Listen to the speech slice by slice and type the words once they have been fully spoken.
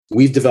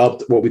we've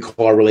developed what we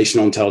call our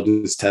relational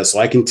intelligence test. So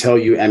I can tell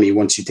you, Emmy,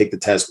 once you take the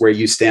test, where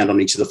you stand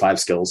on each of the 5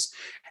 skills.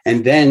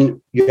 And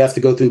then you have to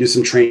go through and do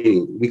some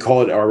training. We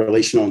call it our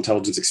relational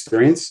intelligence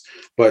experience,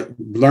 but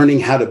learning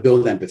how to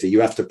build empathy,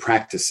 you have to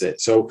practice it.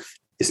 So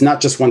it's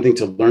not just one thing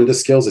to learn the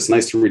skills. It's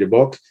nice to read a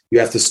book. You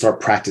have to start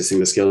practicing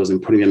the skills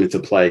and putting them into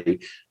play.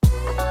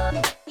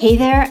 Hey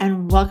there,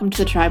 and welcome to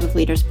the Tribe of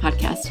Leaders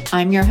podcast.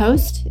 I'm your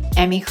host,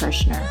 Emmy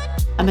Kirshner.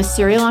 I'm a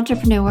serial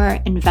entrepreneur,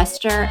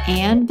 investor,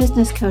 and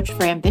business coach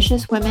for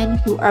ambitious women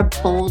who are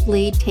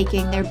boldly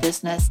taking their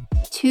business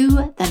to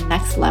the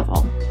next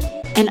level.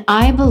 And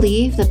I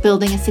believe that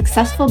building a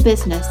successful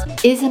business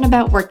isn't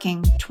about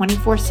working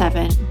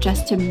 24/7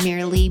 just to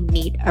merely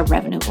meet a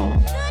revenue goal.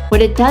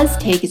 What it does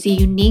take is a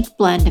unique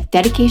blend of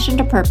dedication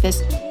to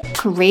purpose,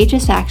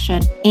 courageous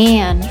action,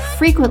 and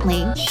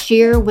frequently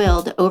sheer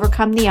will to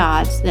overcome the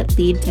odds that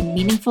lead to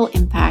meaningful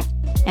impact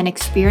and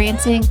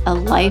experiencing a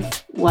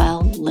life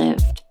well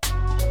lived.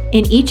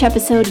 In each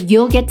episode,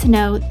 you'll get to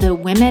know the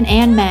women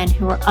and men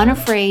who are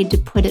unafraid to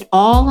put it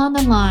all on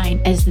the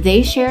line as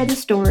they share the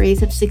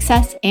stories of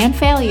success and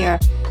failure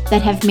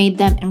that have made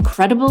them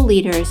incredible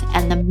leaders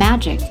and the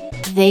magic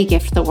they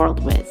gift the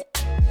world with.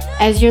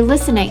 As you're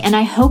listening, and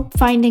I hope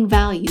finding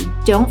value,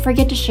 don't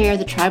forget to share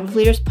the Tribe of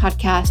Leaders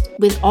podcast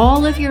with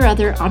all of your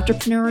other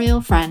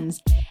entrepreneurial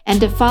friends and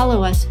to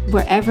follow us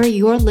wherever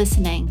you're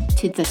listening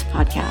to this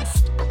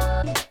podcast.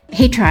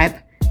 Hey, Tribe.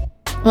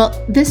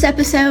 Well, this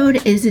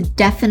episode is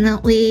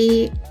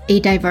definitely a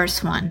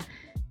diverse one.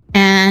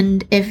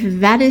 And if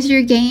that is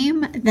your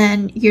game,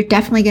 then you're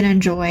definitely going to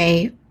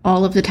enjoy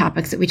all of the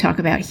topics that we talk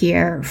about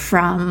here,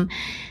 from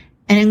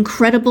an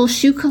incredible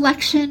shoe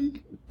collection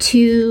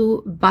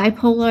to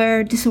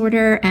bipolar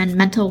disorder and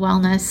mental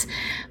wellness.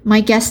 My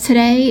guest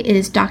today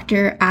is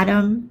Dr.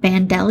 Adam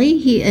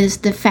Bandelli. He is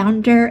the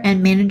founder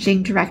and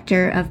managing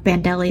director of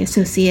Bandelli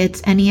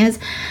Associates, and he has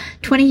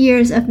 20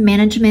 years of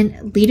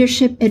management,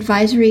 leadership,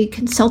 advisory,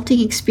 consulting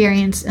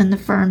experience in the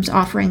firm's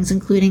offerings,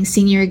 including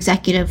senior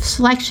executive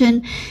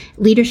selection,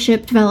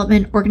 leadership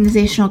development,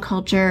 organizational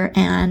culture,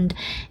 and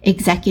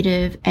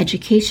executive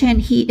education.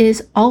 He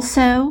is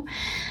also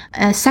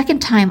a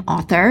second-time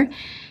author.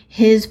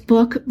 His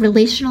book,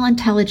 Relational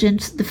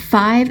Intelligence, The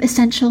 5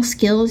 Essential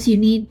Skills You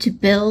Need to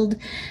Build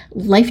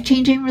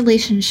Life-Changing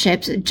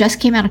Relationships, just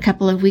came out a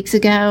couple of weeks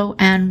ago,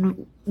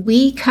 and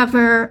we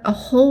cover a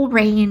whole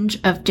range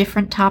of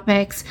different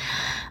topics.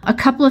 A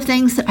couple of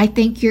things that I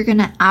think you're going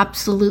to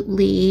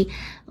absolutely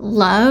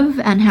love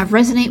and have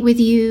resonate with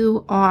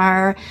you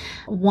are,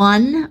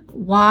 one,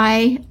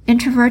 why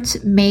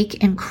introverts make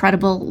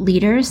incredible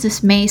leaders.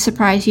 This may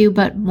surprise you,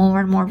 but more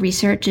and more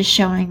research is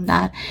showing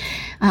that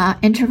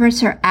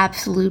introverts are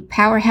absolute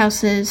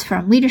powerhouses,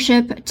 from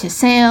leadership to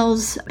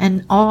sales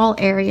and all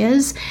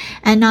areas.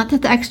 And not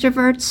that the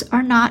extroverts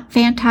are not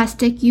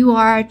fantastic. You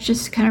are,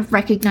 just kind of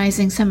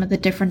recognizing some of the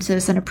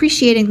differences and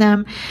appreciating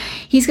them.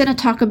 He's going to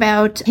talk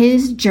about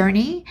his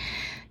journey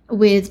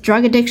with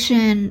drug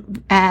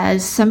addiction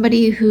as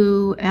somebody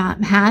who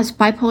has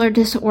bipolar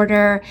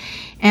disorder.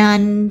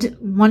 And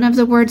one of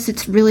the words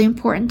that's really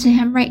important to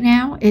him right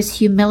now is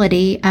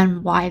humility,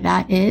 and why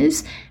that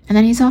is. And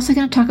then he's also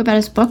going to talk about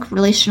his book,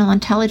 Relational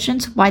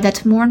Intelligence, why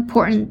that's more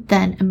important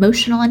than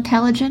emotional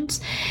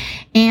intelligence.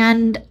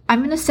 And I'm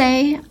going to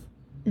say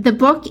the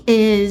book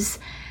is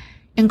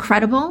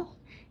incredible.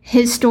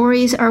 His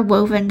stories are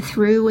woven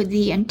through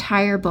the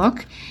entire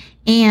book,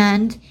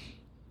 and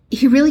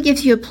he really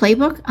gives you a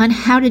playbook on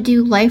how to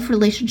do life,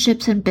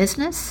 relationships, and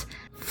business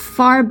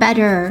far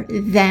better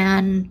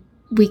than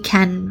we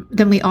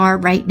are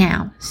right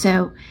now.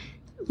 So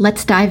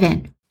let's dive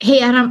in.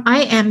 Hey, Adam,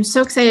 I am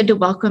so excited to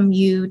welcome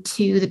you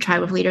to the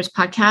Tribe of Leaders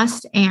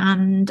podcast.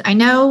 And I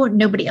know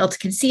nobody else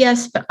can see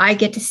us, but I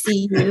get to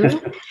see you.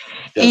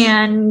 Yes.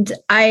 And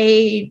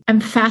I am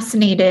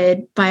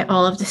fascinated by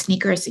all of the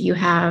sneakers that you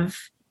have.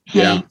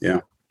 Yeah.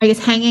 I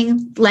guess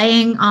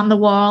laying on the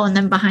wall, and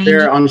then behind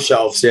They're you. on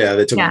shelves. Yeah.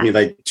 They took me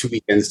like 2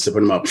 weekends to put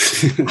them up.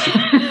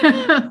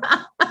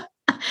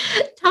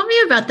 Tell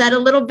me about that a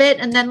little bit,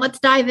 and then let's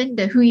dive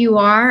into who you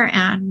are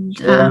and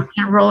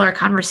roll our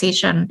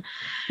conversation.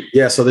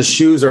 Yeah. So the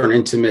shoes are an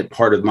intimate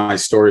part of my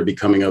story,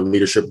 becoming a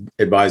leadership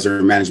advisor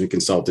and management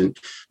consultant.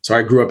 So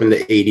I grew up in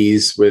the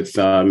 80s with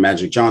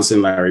Magic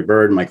Johnson, Larry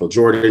Bird, Michael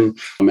Jordan,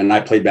 and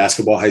I played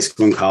basketball, high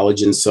school and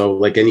college. And so,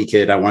 like any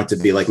kid, I wanted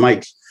to be like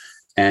Mike.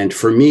 And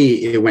for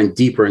me, it went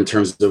deeper in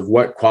terms of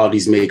what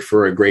qualities make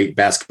for a great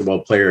basketball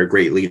player, a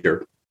great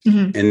leader.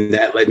 Mm-hmm. And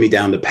that led me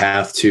down the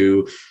path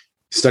to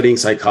studying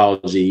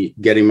psychology,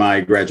 getting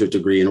my graduate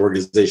degree in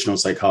organizational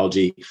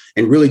psychology,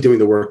 and really doing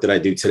the work that I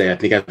do today. I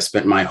think I've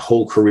spent my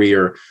whole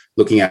career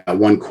looking at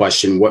one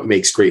question: what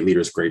makes great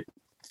leaders great?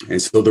 And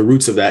so the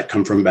roots of that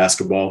come from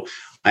basketball.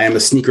 I am a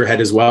sneakerhead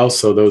as well.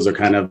 So those are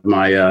kind of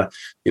my,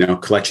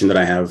 collection that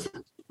I have.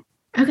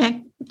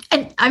 Okay.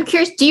 And I'm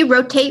curious, do you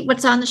rotate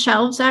what's on the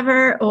shelves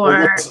ever,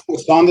 or?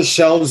 What's on the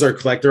shelves are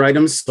collector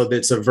items. So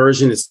it's a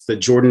version. It's the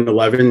Jordan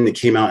 11 that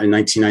came out in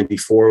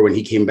 1994 when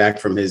he came back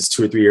from his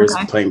 2 or 3 years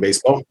of playing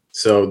baseball.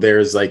 So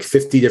there's like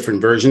 50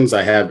 different versions.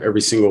 I have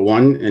every single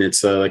one, and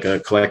it's like a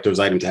collector's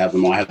item to have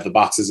them all. I have the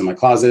boxes in my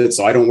closet,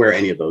 so I don't wear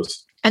any of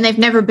those. And they've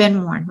never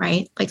been worn,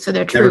 right? Like, so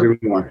they're true. Never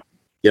been worn.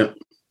 Yep.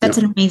 That's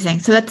amazing.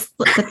 So that's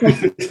like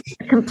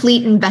a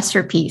complete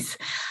investor piece.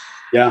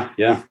 Yeah.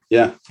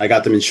 I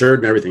got them insured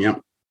and everything. Yeah.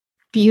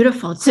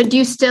 Beautiful. So do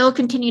you still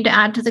continue to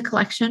add to the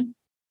collection?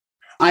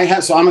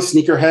 So I'm a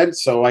sneakerhead,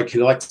 so I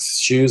collect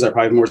shoes. I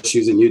probably have more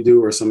shoes than you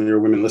do or some of your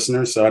women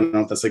listeners. So I don't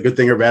know if that's a good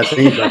thing or bad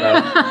thing, but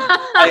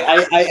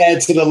I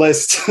add to the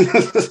list.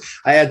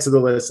 I add to the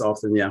list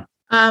often. Yeah.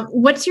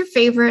 What's your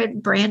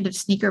favorite brand of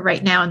sneaker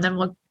right now? And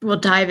then we'll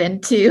dive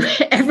into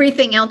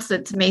everything else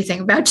that's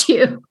amazing about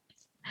you.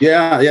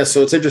 Yeah.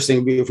 So it's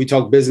interesting. If we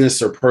talk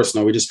business or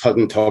personal, we just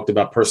talked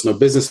about personal.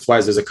 Business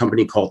wise, there's a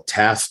company called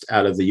Taft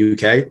out of the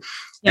UK.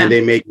 Yeah. And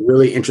they make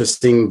really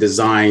interesting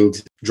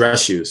designed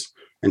dress shoes.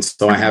 And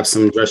so I have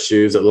some dress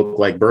shoes that look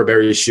like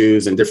Burberry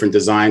shoes and different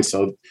designs.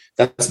 So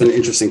that's been an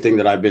interesting thing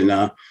that I've been,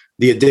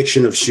 the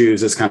addiction of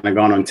shoes has kind of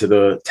gone onto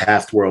the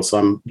Taft world. So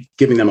I'm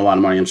giving them a lot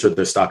of money. I'm sure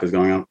their stock is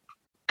going up.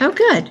 Oh,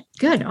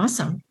 good.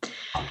 Awesome.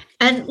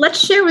 And let's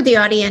share with the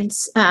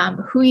audience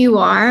who you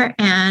are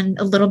and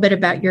a little bit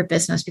about your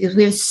business, because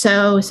we have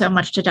so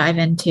much to dive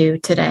into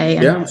today.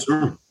 And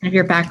sure. Of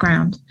your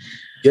background.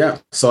 Yeah.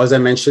 So as I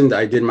mentioned,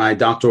 I did my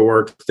doctoral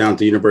work down at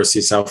the University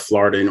of South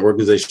Florida in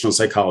organizational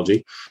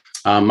psychology.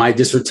 My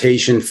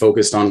dissertation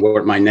focused on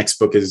what my next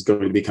book is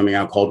going to be coming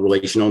out called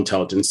Relational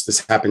Intelligence.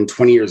 This happened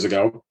 20 years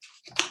ago.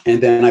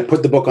 And then I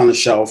put the book on the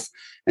shelf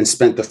and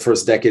spent the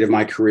first decade of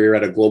my career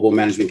at a global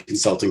management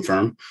consulting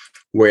firm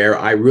where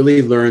I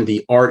really learned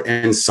the art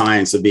and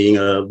science of being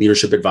a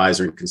leadership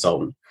advisor and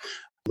consultant,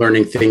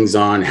 learning things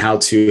on how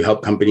to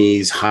help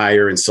companies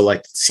hire and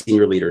select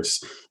senior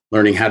leaders,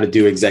 learning how to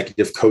do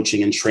executive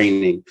coaching and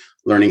training,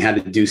 learning how to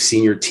do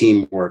senior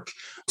teamwork.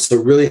 So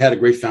really had a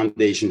great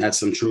foundation, had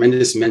some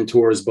tremendous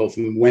mentors, both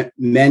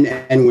men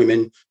and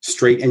women,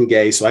 straight and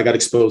gay. So I got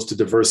exposed to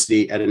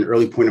diversity at an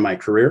early point in my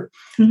career.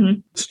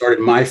 Mm-hmm. Started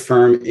my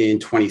firm in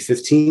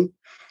 2015.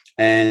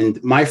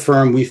 And my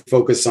firm, we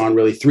focus on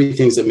really three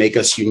things that make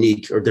us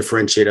unique or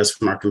differentiate us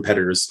from our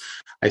competitors.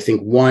 I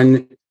think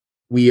one,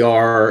 we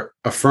are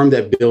a firm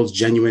that builds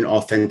genuine,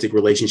 authentic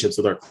relationships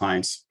with our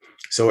clients.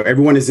 So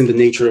everyone is in the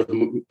nature of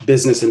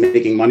business and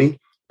making money,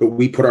 but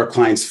we put our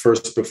clients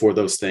first before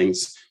those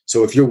things.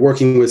 So if you're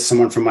working with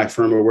someone from my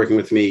firm or working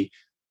with me,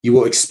 you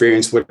will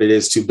experience what it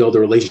is to build a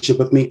relationship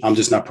with me. I'm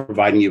just not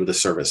providing you with a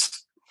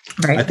service.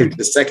 Right. I think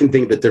the second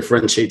thing that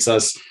differentiates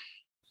us,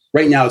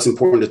 right now, it's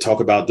important to talk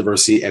about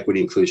diversity,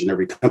 equity, inclusion.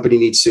 Every company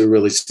needs to,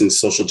 really, since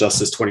Social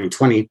Justice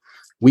 2020.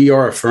 We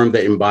are a firm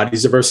that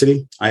embodies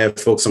diversity. I have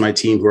folks on my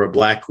team who are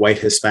Black, white,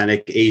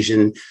 Hispanic,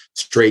 Asian,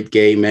 straight,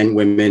 gay, men,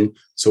 women.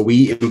 So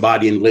we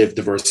embody and live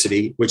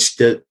diversity,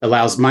 which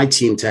allows my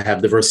team to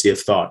have diversity of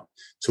thought.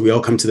 So we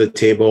all come to the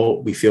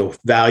table, we feel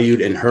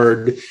valued and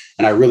heard.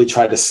 And I really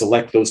try to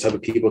select those type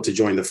of people to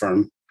join the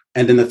firm.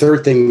 And then the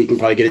third thing we can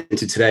probably get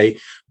into today,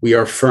 we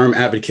are firm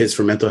advocates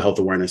for mental health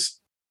awareness.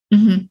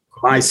 Mm-hmm.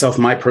 Myself,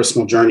 my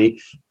personal journey,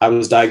 I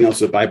was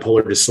diagnosed with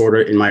bipolar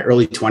disorder in my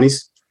early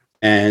 20s.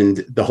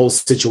 And the whole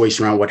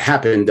situation around what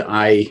happened,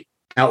 I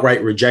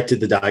outright rejected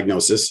the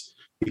diagnosis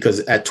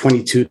because at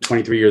 22,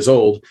 23 years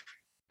old,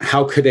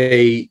 how could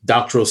a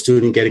doctoral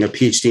student getting a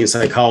PhD in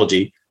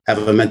psychology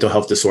have a mental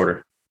health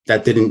disorder? I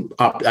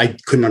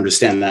couldn't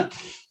understand that.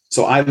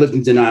 So I lived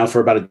in denial for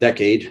about a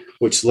decade,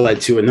 which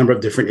led to a number of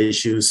different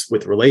issues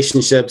with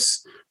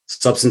relationships,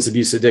 substance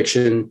abuse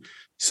addiction.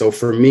 So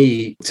for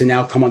me to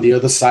now come on the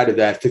other side of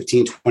that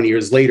 15, 20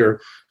 years later,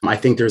 I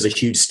think there's a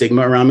huge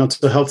stigma around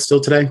mental health still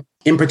today.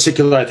 In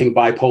particular, I think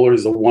bipolar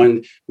is the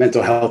one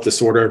mental health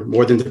disorder,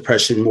 more than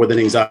depression, more than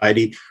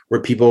anxiety,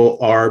 where people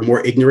are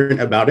more ignorant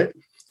about it.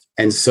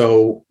 And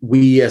so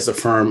we as a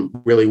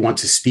firm really want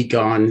to speak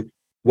on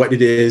what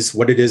it is,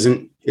 what it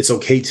isn't. It's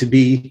okay to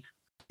be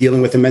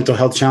dealing with a mental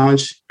health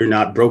challenge. You're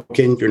not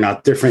broken. You're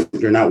not different.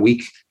 You're not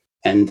weak.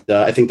 And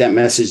I think that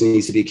message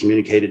needs to be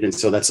communicated. And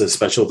so that's a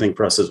special thing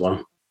for us as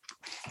well.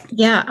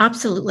 Yeah,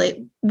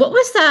 absolutely. What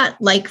was that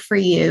like for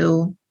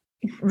you,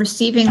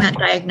 receiving that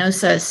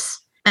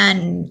diagnosis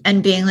and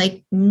being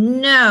like,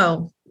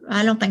 no,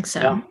 I don't think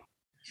so? Yeah.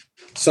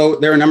 So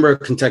there are a number of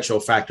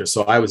contextual factors.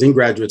 So I was in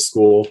graduate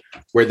school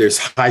where there's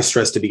high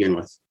stress to begin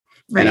with.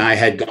 Right. And I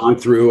had gone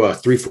through a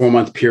 3-4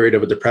 month period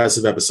of a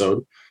depressive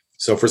episode.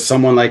 So for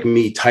someone like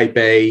me, type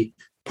A,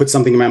 put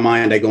something in my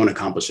mind, I go and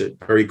accomplish it,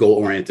 very goal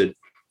oriented.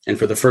 And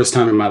for the first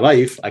time in my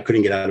life, I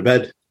couldn't get out of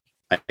bed.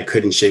 I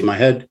couldn't shave my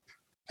head.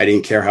 I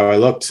didn't care how I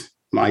looked.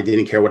 I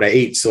didn't care what I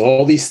ate. So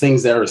all these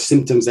things that are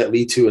symptoms that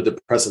lead to a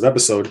depressive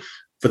episode,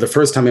 for the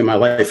first time in my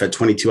life at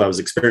 22, I was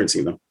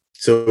experiencing them.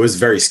 So it was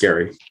very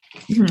scary.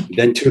 Mm-hmm.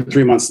 Then 2 or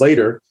 3 months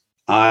later,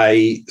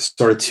 I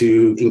started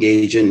to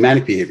engage in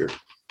manic behavior.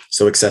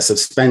 So excessive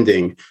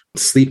spending,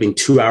 sleeping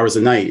 2 hours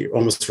a night,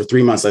 almost for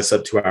 3 months, I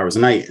slept 2 hours a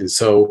night. And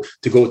so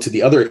to go to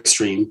the other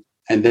extreme,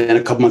 and then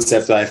a couple months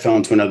after I fell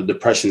into another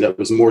depression that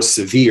was more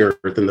severe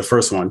than the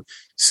first one,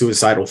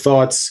 suicidal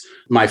thoughts.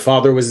 My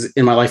father was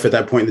in my life at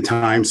that point in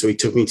time. So he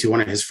took me to one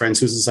of his friends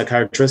who's a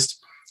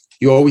psychiatrist.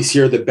 You always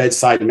hear the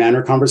bedside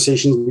manner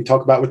conversations we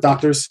talk about with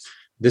doctors.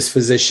 This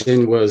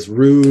physician was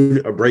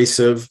rude,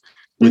 abrasive.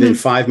 Within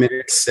 5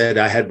 minutes, said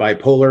I had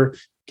bipolar,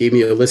 gave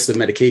me a list of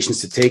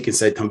medications to take and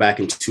said, come back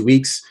in 2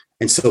 weeks.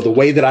 And so the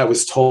way that I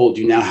was told,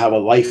 you now have a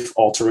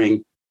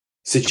life-altering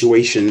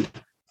situation,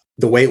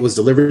 the way it was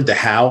delivered, the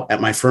how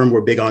at my firm,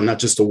 we're big on not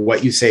just the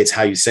what you say, it's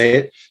how you say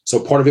it. So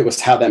part of it was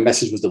how that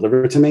message was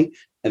delivered to me.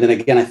 And then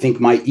again, I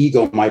think my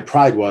ego, my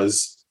pride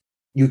was,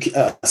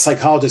 a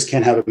psychologist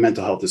can't have a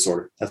mental health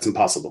disorder. That's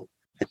impossible.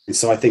 And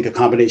so I think a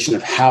combination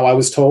of how I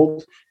was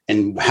told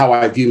and how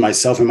I viewed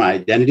myself and my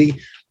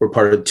identity were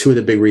part of two of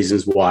the big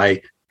reasons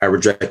why I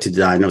rejected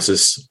the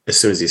diagnosis as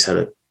soon as he said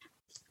it.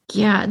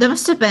 Yeah, that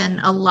must have been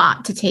a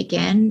lot to take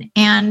in.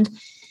 And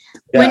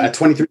at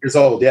 23 years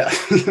old, yeah.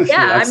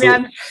 Yeah, I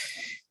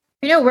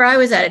mean, where I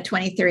was at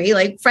 23,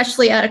 like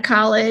freshly out of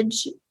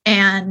college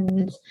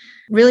and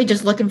really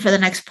just looking for the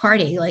next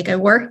party. Like I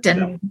worked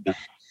and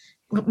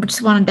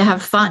just wanted to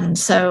have fun.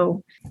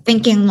 So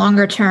thinking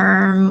longer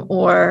term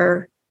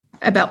or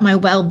about my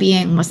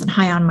well-being wasn't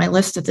high on my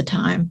list at the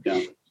time.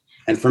 Yeah.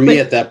 And for me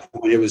at that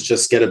point, it was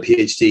just get a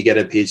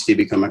PhD,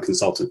 become a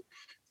consultant.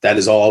 That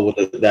is all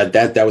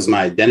that was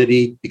my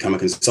identity, become a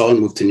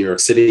consultant, move to New York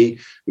City,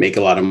 make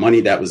a lot of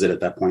money. That was it at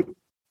that point.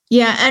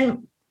 Yeah.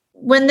 And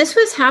when this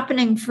was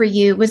happening for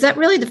you, was that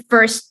really the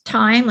first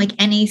time like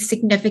any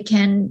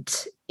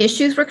significant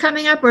issues were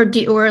coming up, or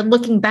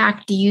looking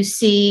back, do you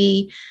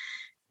see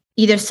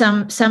either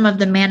some of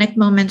the manic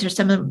moments or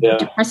some of the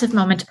depressive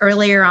moments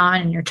earlier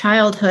on in your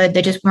childhood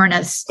that just weren't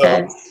as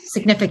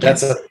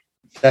significant?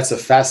 That's a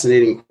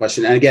fascinating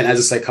question. And again, as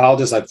a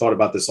psychologist, I've thought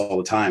about this all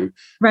the time.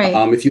 Right.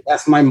 If you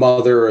ask my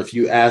mother, or if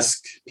you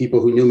ask people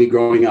who knew me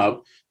growing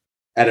up,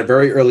 at a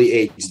very early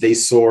age, they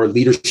saw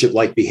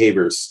leadership-like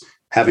behaviors,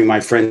 having my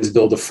friends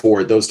build a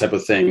fort, those type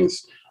of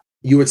things.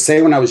 You would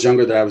say when I was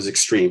younger that I was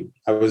extreme.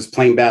 I was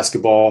playing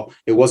basketball.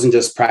 It wasn't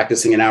just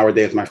practicing an hour a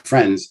day with my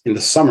friends. In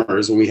the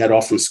summers, when we had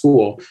off from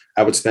school,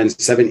 I would spend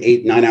 7,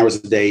 8, 9 hours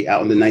a day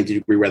out in the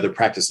 90-degree weather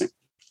practicing.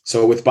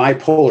 So with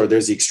bipolar,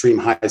 there's the extreme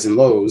highs and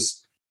lows.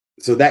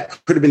 So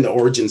that could have been the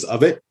origins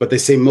of it. But they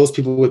say most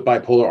people with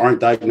bipolar aren't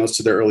diagnosed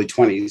to their early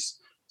 20s.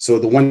 So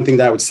the one thing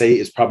that I would say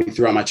is probably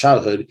throughout my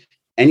childhood,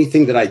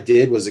 anything that I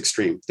did was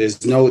extreme.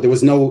 It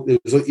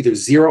was either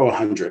 0 or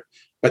 100.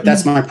 But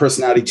that's my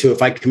personality too.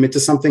 If I commit to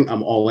something,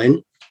 I'm all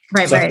in.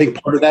 Right. So I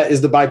think part of that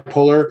is the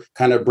bipolar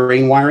kind of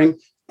brain wiring.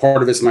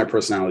 Part of it's my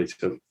personality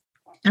too.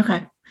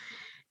 Okay.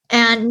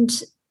 And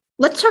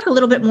let's talk a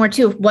little bit more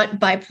too of what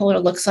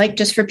bipolar looks like,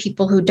 just for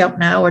people who don't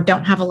know or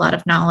don't have a lot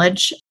of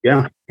knowledge.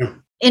 Yeah.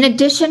 In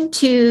addition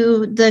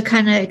to the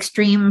kind of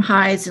extreme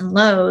highs and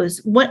lows,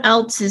 what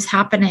else is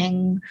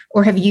happening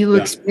or have you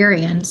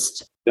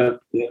experienced? Yeah.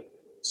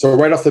 So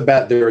right off the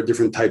bat, there are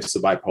different types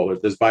of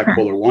bipolar. There's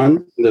bipolar 1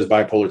 and there's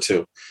bipolar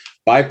 2.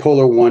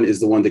 Bipolar 1 is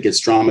the one that gets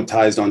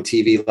dramatized on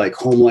TV like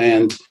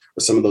Homeland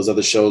or some of those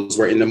other shows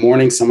where in the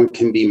morning someone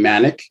can be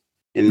manic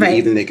and in the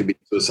evening they could be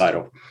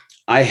suicidal.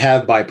 I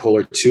have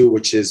bipolar 2,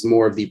 which is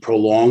more of the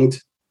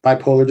prolonged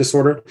bipolar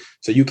disorder.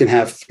 So you can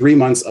have 3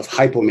 months of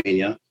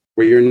hypomania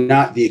where you're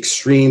not the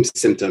extreme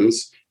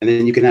symptoms. And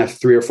then you can have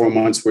 3 or 4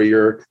 months where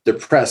you're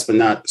depressed, but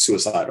not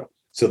suicidal.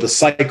 So the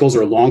cycles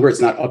are longer.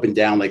 It's not up and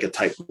down like a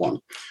type 1.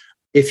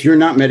 If you're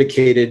not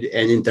medicated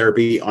and in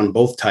therapy on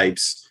both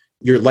types,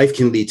 your life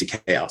can lead to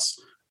chaos.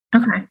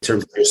 Okay. In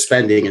terms of your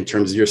spending, in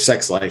terms of your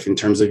sex life, in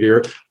terms of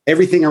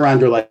everything around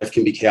your life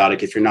can be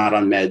chaotic if you're not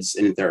on meds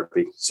and in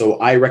therapy. So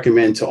I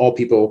recommend to all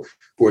people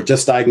who are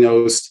just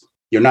diagnosed,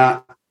 you're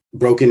not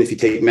broken if you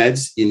take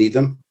meds, you need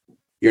them.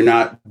 You're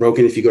not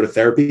broken if you go to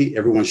therapy.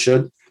 Everyone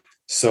should.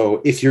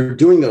 So if you're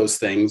doing those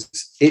things,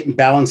 it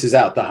balances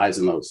out the highs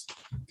and lows.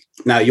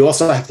 Now, you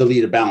also have to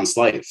lead a balanced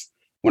life.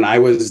 When I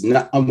was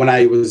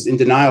in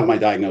denial of my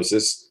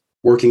diagnosis,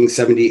 working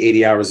 70,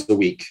 80 hours a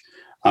week,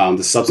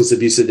 the substance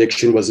abuse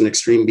addiction was an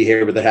extreme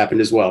behavior that happened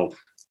as well.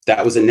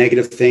 That was a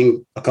negative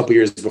thing a couple of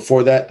years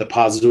before that. The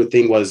positive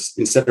thing was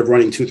instead of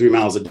running 2-3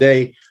 miles a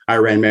day, I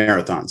ran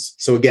marathons.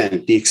 So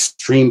again, the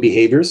extreme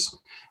behaviors.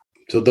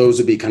 So those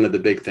would be kind of the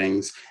big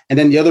things. And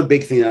then the other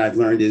big thing that I've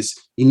learned is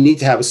you need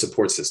to have a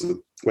support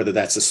system, whether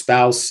that's a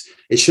spouse.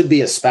 It should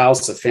be a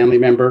spouse, a family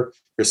member,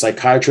 your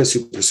psychiatrist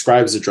who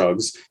prescribes the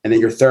drugs, and then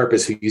your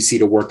therapist who you see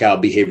to work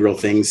out behavioral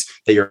things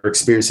that you're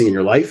experiencing in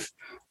your life.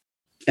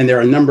 And there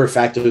are a number of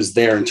factors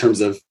there in terms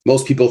of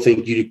most people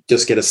think you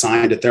just get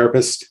assigned a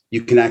therapist.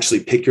 You can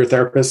actually pick your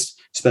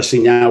therapist, especially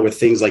now with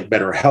things like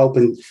BetterHelp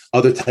and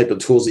other type of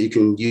tools that you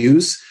can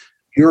use.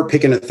 You're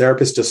picking a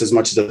therapist just as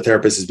much as the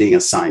therapist is being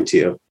assigned to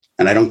you.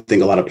 And I don't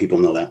think a lot of people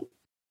know that.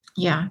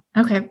 Yeah.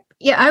 Okay.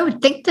 Yeah. I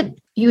would think that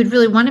you would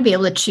really want to be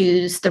able to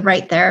choose the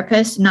right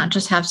therapist, not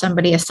just have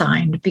somebody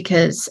assigned,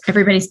 because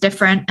everybody's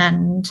different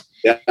and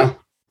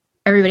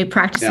everybody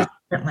practices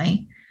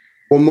differently.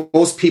 Well,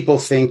 most people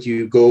think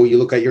you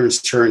look at your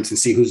insurance and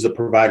see who's the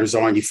providers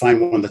are, and you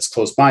find one that's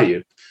close by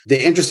you.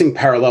 The interesting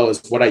parallel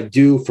is what I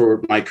do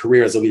for my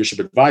career as a leadership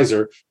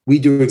advisor. We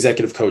do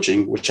executive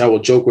coaching, which I will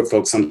joke with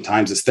folks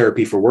sometimes is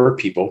therapy for work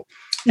people.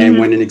 And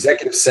when an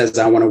executive says,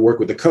 I want to work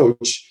with a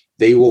coach,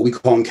 we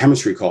call them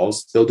chemistry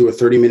calls. They'll do a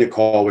 30-minute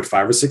call with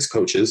 5 or 6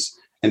 coaches,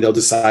 and they'll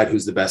decide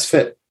who's the best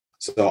fit.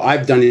 So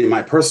I've done it in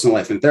my personal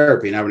life in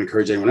therapy, and I would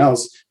encourage anyone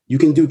else. You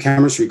can do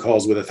chemistry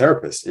calls with a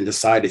therapist and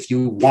decide if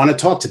you want to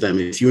talk to them,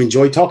 if you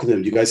enjoy talking to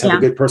them. Do you guys have a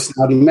good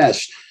personality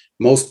mesh?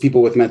 Most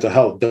people with mental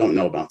health don't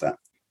know about that.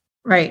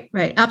 Right.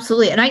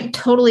 Absolutely. And I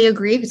totally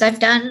agree, because I've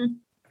done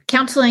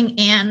counseling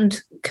and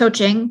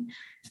coaching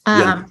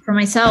for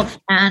myself.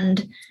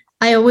 And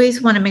I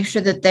always want to make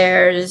sure that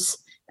there's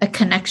a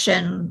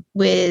connection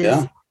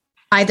with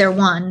either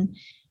one.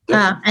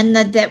 And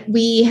that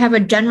we have a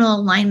general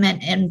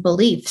alignment in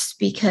beliefs,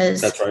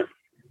 because that's right.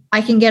 I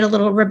can get a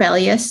little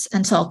rebellious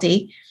and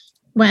salty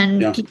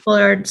when people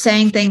are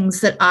saying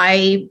things that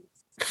I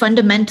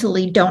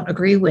fundamentally don't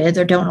agree with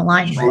or don't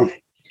align with.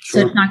 So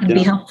it's not going to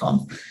be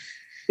helpful.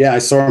 Yeah, I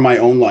saw in my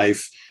own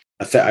life,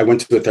 I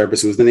went to a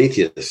therapist who was an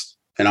atheist,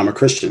 and I'm a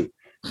Christian.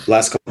 The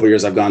last couple of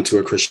years, I've gone to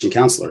a Christian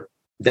counselor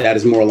that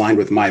is more aligned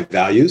with my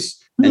values.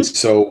 And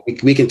so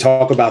we can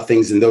talk about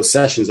things in those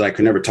sessions that I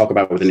could never talk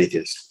about with an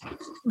atheist.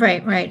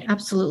 Right.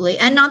 Absolutely.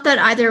 And not that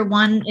either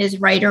one is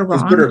right or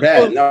wrong. It's good or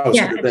bad.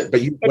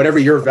 But whatever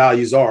your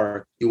values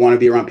are, you want to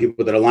be around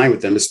people that align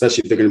with them,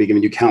 especially if they're going to be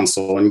giving you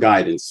counsel and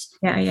guidance.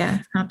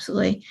 Yeah,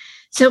 absolutely.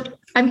 So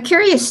I'm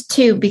curious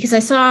too, because I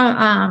saw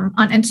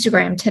on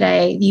Instagram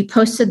today, you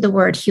posted the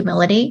word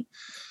humility.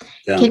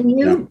 Can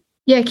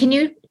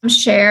you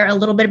share a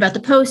little bit about the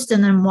post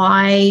and then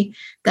why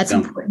that's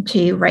important to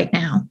you right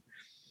now?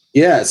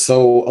 Yeah.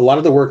 So a lot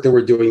of the work that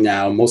we're doing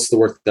now, most of the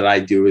work that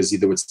I do is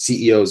either with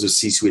CEOs or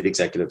C-suite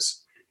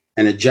executives.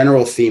 And a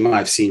general theme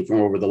I've seen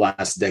from over the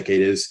last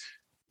decade is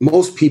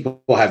most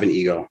people have an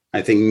ego.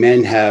 I think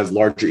men have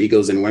larger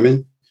egos than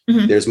women.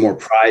 There's more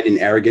pride and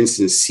arrogance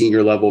in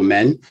senior level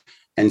men.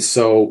 And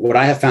so what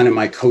I have found in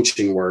my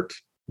coaching work,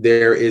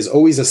 there is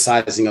always a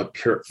sizing up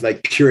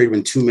period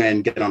when 2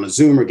 men get on a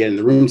Zoom or get in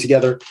the room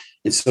together.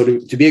 And so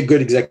to be a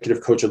good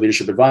executive coach or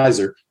leadership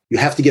advisor, you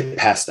have to get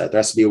past that. There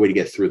has to be a way to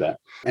get through that.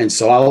 And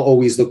so I'll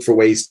always look for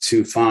ways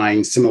to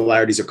find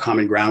similarities or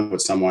common ground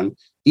with someone,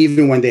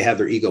 even when they have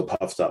their ego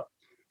puffed up.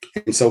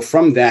 And so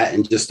from that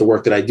and just the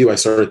work that I do, I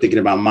started thinking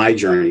about my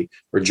journey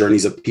or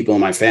journeys of people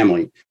in my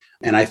family.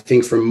 And I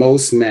think for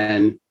most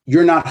men,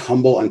 you're not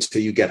humble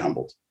until you get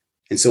humbled.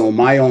 And so in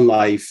my own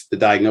life, the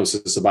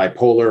diagnosis of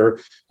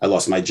bipolar, I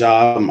lost my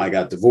job, I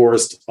got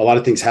divorced, a lot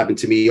of things happened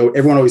to me.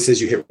 Everyone always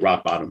says you hit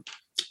rock bottom.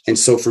 And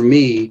so for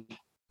me,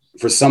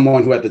 for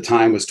someone who at the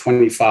time was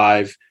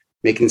 25,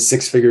 making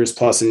 6 figures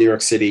plus in New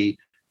York City,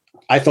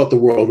 I thought the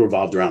world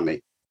revolved around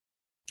me.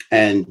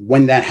 And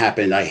when that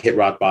happened, I hit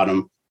rock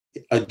bottom.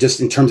 Just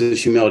in terms of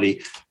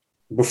humility,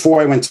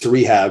 before I went to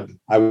rehab,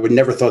 I would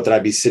never thought that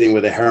I'd be sitting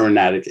with a heroin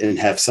addict and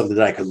have something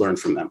that I could learn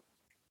from them.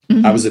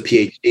 I was a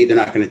PhD. They're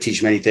not going to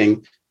teach me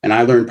anything. And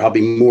I learned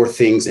probably more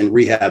things in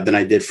rehab than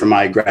I did from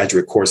my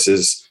graduate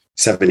courses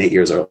 7-8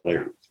 years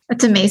earlier.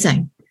 That's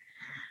amazing.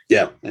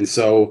 Yeah. And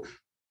so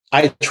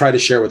I try to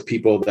share with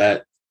people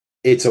that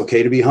it's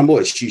okay to be humble.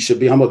 You should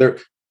be humble.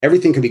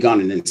 Everything can be gone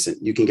in an instant.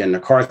 You can get in a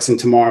car accident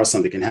tomorrow.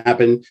 Something can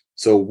happen.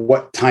 So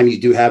what time you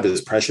do have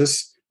is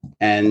precious.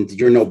 And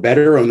you're no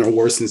better or no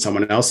worse than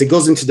someone else. It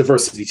goes into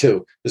diversity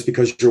too. Just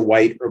because you're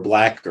white or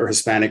black or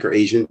Hispanic or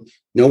Asian,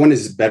 no one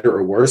is better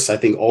or worse. I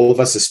think all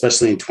of us,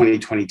 especially in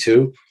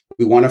 2022,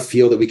 we want to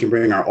feel that we can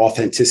bring our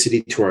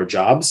authenticity to our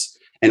jobs.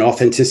 And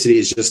authenticity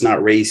is just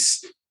not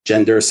race,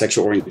 gender,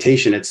 sexual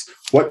orientation. It's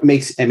what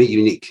makes Emmy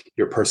unique.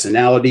 Your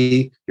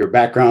personality, your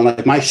background.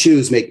 Like my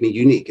shoes make me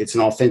unique. It's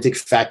an authentic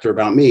factor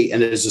about me.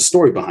 And there's a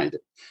story behind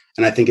it.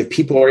 And I think if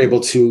people are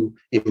able to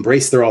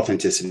embrace their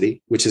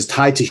authenticity, which is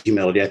tied to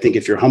humility, I think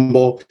if you're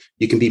humble,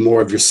 you can be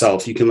more of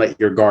yourself. You can let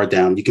your guard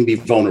down. You can be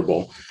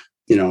vulnerable.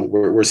 You know,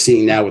 we're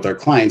seeing now with our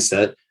clients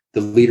that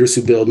the leaders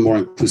who build more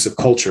inclusive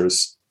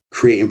cultures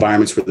create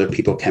environments where their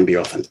people can be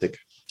authentic.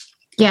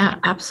 Yeah,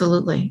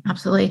 absolutely.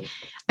 Absolutely.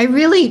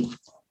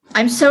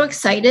 I'm so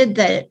excited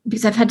that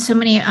because I've had so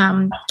many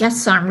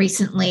guests on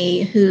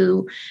recently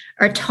who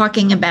are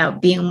talking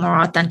about being more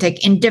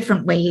authentic in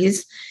different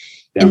ways.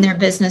 In their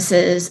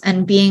businesses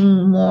and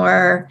being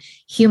more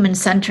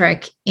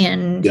human-centric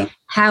in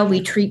how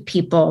we treat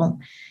people.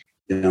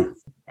 Yeah.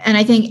 And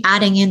I think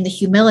adding in the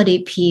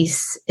humility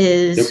piece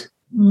is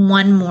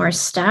one more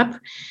step.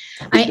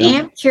 I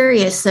am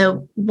curious,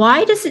 though,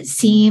 why does it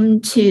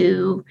seem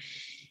to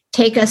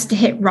take us to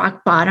hit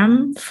rock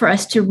bottom for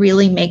us to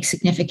really make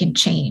significant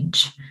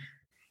change?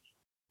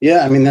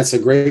 Yeah, I mean, that's a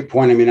great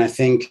point. I mean, I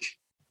think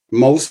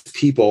most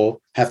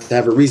people have to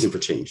have a reason for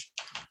change.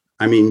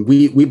 I mean,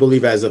 we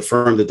believe as a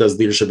firm that does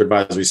leadership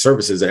advisory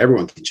services that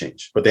everyone can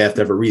change, but they have to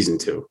have a reason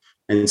to.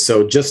 And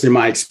so just in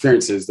my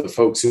experiences, the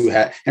folks who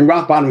had, and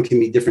rock bottom can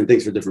mean different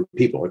things for different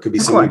people. It could be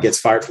someone who gets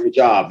fired from a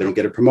job, they don't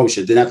get a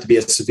promotion. It didn't have to be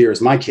as severe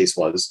as my case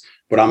was,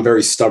 but I'm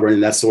very stubborn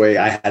and that's the way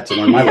I had to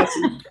learn my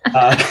lesson.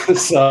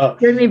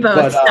 You're me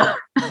both.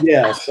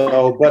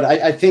 But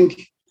I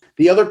think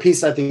the other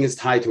piece I think is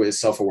tied to it is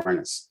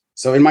self-awareness.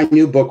 So in my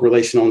new book,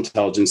 Relational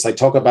Intelligence, I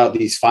talk about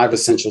these 5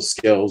 essential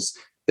skills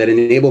that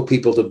enable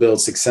people to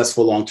build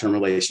successful long-term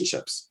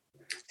relationships.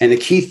 And the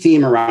key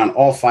theme around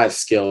all 5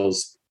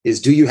 skills is,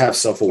 do you have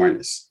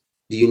self-awareness?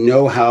 Do you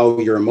know how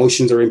your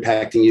emotions are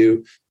impacting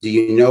you? Do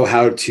you know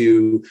how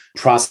to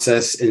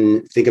process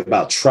and think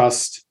about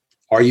trust?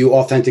 Are you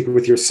authentic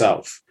with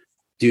yourself?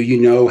 Do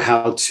you know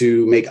how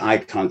to make eye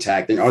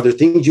contact? And are there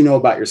things you know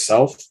about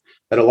yourself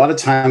that a lot of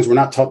times we're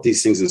not taught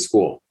these things in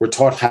school? We're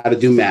taught how to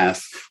do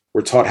math.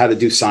 We're taught how to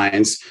do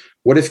science.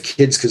 What if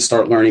kids could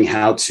start learning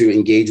how to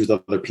engage with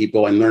other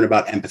people and learn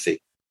about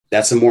empathy?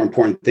 That's a more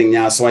important thing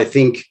now. So I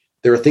think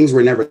there are things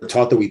we're never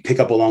taught that we pick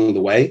up along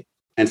the way.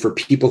 And for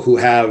people who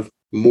have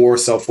more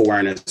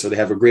self-awareness, so they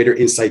have a greater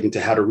insight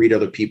into how to read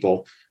other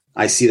people,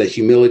 I see that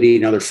humility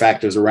and other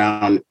factors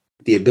around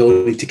the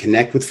ability to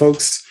connect with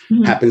folks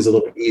happens a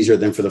little bit easier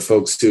than for the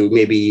folks who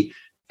maybe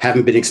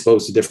haven't been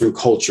exposed to different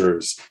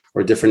cultures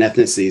or different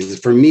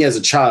ethnicities. For me as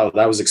a child,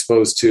 I was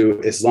exposed to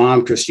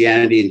Islam,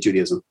 Christianity, and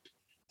Judaism.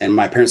 And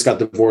my parents got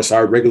divorced. I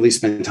regularly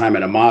spent time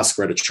at a mosque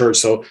or at a church.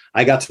 So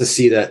I got to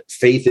see that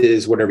faith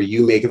is whatever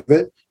you make of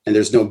it, and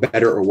there's no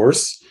better or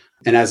worse.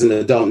 And as an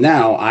adult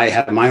now, I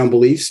have my own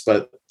beliefs,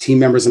 but team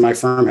members in my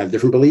firm have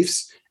different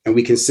beliefs. And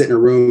we can sit in a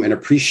room and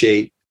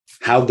appreciate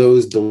how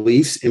those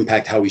beliefs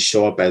impact how we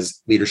show up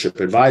as leadership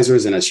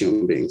advisors and as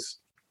human beings.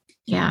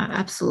 Yeah,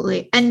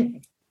 absolutely.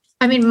 And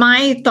I mean,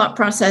 my thought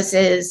process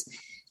is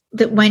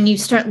that when you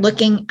start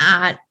looking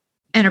at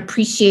and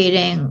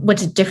appreciating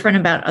what's different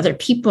about other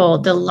people,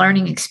 the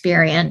learning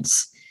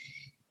experience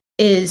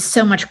is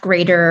so much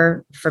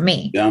greater for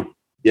me.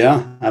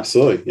 Yeah,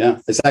 absolutely. Yeah.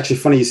 It's actually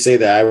funny you say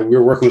that. We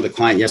were working with a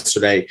client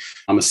yesterday.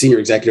 I'm a senior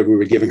executive. We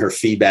were giving her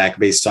feedback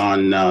based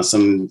on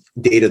some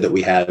data that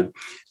we had.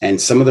 And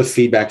some of the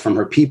feedback from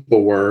her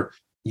people were,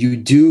 you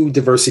do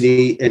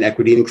diversity and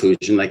equity and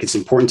inclusion. Like, it's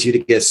important to you to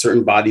get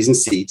certain bodies and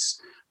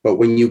seats. But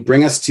when you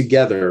bring us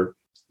together,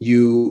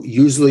 you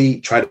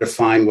usually try to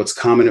find what's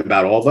common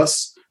about all of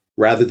us,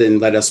 rather than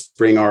let us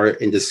bring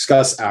and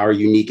discuss our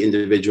unique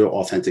individual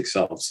authentic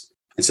selves.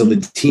 And so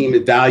the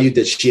team valued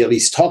that she at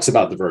least talks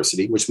about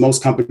diversity, which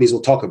most companies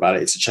will talk about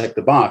it. It's a check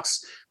the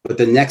box. But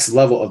the next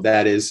level of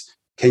that is,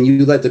 can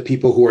you let the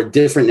people who are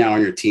different now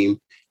on your team,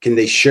 can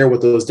they share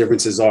what those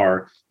differences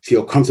are,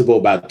 feel comfortable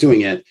about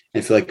doing it,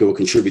 and feel like it will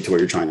contribute to what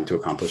you're trying to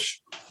accomplish?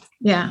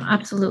 Yeah,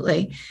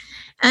 absolutely.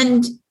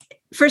 And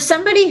for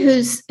somebody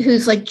who's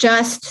like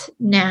just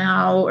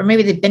now, or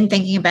maybe they've been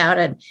thinking about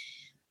it,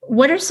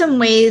 what are some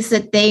ways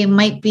that they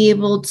might be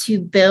able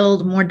to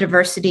build more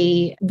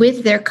diversity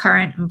with their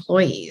current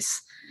employees?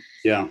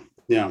 Yeah.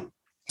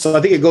 So I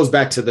think it goes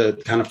back to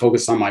the kind of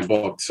focus on my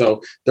book.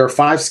 So there are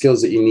 5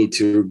 skills that you need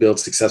to build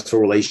successful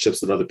relationships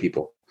with other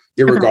people,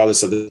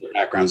 regardless of their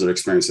backgrounds or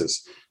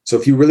experiences. So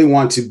if you really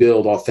want to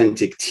build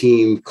authentic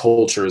team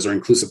cultures or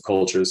inclusive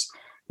cultures,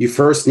 you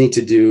first need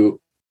to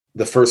do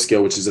the first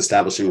skill, which is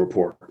establishing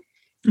rapport.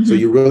 So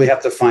you really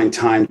have to find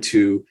time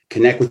to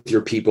connect with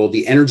your people,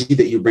 the energy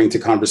that you bring to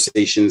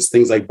conversations,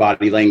 things like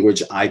body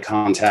language, eye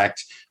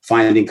contact,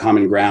 finding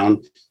common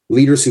ground.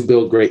 Leaders who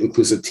build great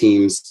inclusive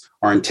teams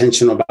are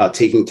intentional about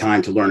taking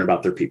time to learn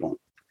about their people.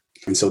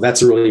 And so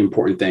that's a really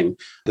important thing.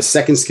 The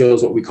second skill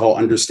is what we call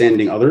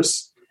understanding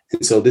others.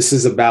 And so this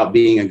is about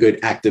being a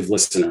good active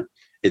listener.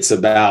 It's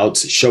about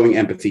showing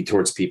empathy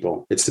towards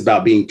people. It's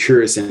about being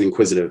curious and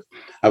inquisitive.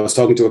 I was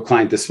talking to a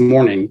client this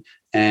morning,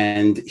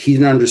 and he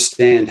didn't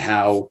understand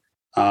how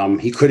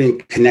he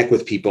couldn't connect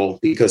with people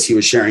because he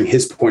was sharing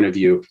his point of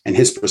view and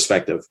his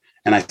perspective.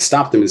 And I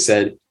stopped him and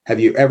said, have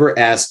you ever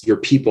asked your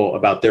people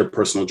about their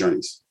personal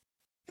journeys?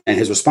 And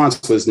his response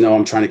was, no,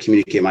 I'm trying to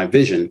communicate my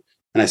vision.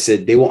 And I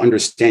said, they will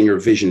understand your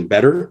vision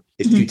better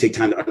if you take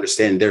time to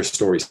understand their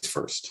stories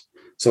first.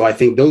 So I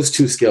think those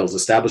 2 skills,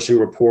 establishing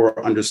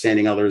rapport,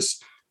 understanding others,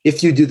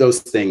 if you do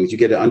those things, you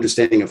get an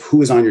understanding of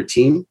who is on your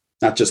team,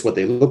 not just what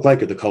they look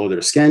like or the color of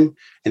their skin.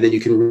 And then you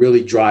can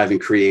really drive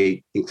and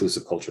create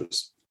inclusive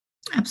cultures.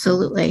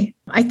 Absolutely.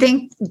 I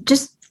think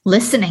just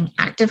listening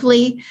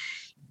actively,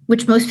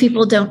 which most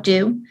people don't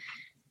do.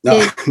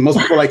 No, most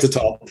people like to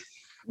talk.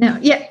 No.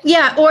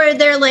 Yeah. Or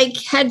they're like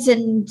heads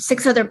in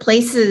 6 other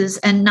places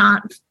and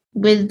not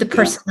with the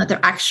person that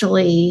they're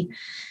actually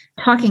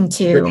talking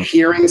to. You're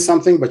hearing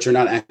something, but you're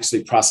not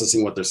actually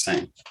processing what they're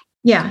saying.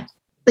 Yeah.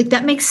 Like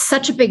that makes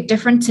such a big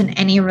difference in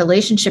any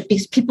relationship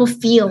because people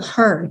feel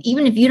heard.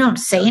 Even if you don't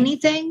say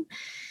anything,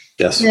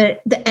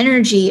 the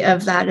energy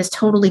of that is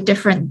totally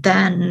different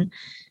than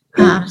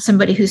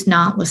somebody who's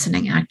not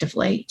listening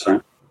actively.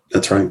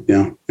 That's right.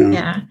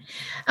 Yeah.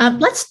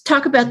 Let's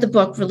talk about the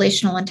book,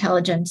 Relational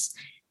Intelligence.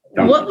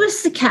 Yeah. What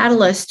was the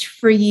catalyst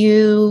for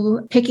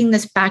you picking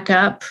this back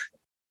up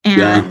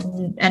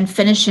and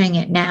finishing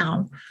it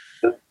now?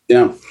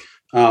 Yeah.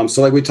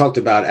 So like we talked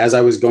about, as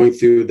I was going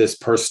through this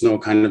personal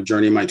kind of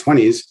journey in my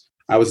 20s,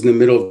 I was in the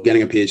middle of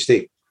getting a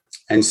PhD.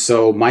 And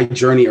so my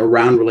journey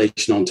around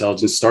relational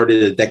intelligence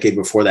started a decade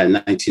before that in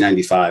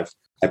 1995.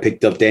 I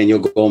picked up Daniel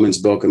Goleman's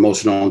book,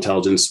 Emotional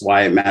Intelligence,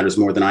 Why It Matters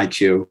More Than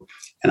IQ.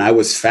 And I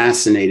was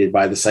fascinated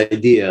by this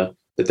idea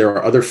that there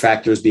are other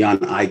factors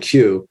beyond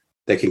IQ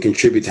that can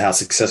contribute to how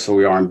successful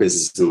we are in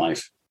business and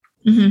life.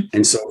 Mm-hmm.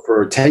 And so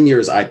for 10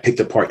 years, I picked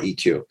apart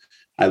EQ.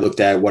 I looked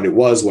at what it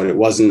was, what it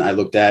wasn't. I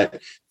looked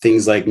at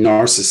things like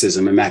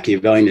narcissism and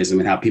Machiavellianism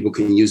and how people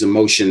can use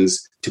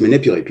emotions to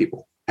manipulate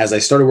people. As I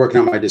started working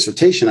on my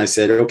dissertation, I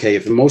said, okay,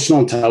 if emotional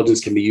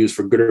intelligence can be used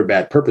for good or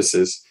bad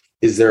purposes,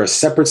 is there a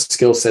separate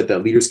skill set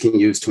that leaders can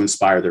use to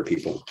inspire their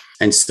people?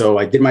 And so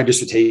I did my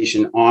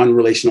dissertation on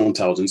relational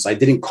intelligence. I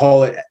didn't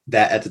call it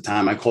that at the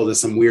time. I called it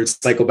some weird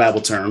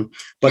psychobabble term,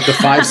 but the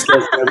 5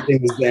 skills,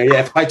 everything was there. Yeah,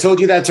 if I told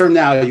you that term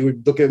now, you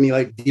would look at me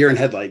like deer in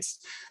headlights.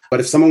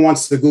 But if someone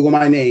wants to Google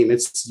my name,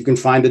 you can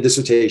find the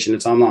dissertation,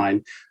 it's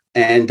online.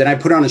 And then I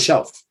put it on a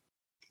shelf.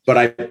 But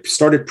I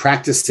started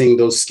practicing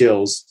those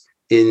skills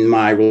in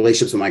my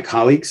relationships with my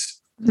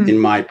colleagues, in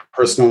my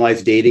personal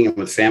life, dating and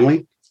with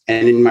family,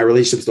 and in my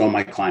relationships with all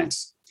my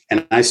clients.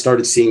 And I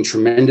started seeing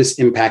tremendous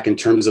impact in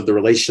terms of the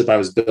relationship I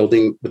was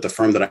building with the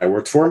firm that I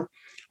worked for.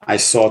 I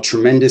saw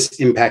tremendous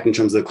impact in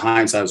terms of the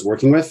clients I was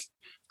working with.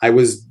 I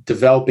was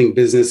developing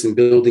business and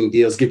building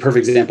deals. Give a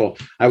perfect example.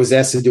 I was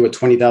asked to do a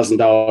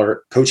 $20,000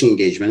 coaching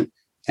engagement,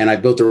 and I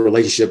built a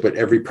relationship with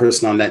every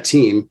person on that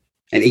team.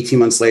 And 18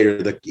 months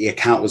later, the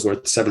account was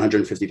worth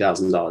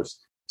 $750,000.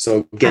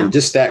 So again,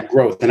 just that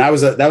growth. And that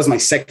was my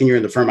second year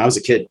in the firm. I was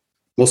a kid.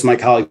 Most of my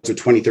colleagues were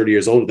 20, 30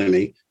 years older than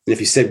me. And if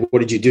you said, what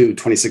did you do,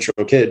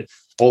 26-year-old kid?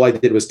 All I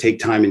did was take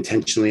time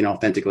intentionally and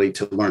authentically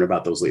to learn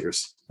about those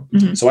leaders.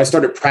 Mm-hmm. So I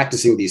started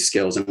practicing these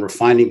skills and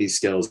refining these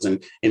skills.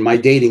 And in my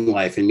dating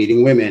life and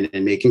meeting women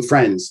and making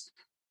friends,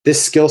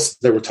 this skill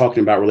that we're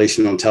talking about,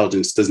 relational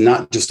intelligence, does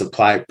not just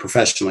apply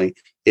professionally.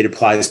 It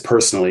applies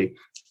personally.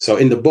 So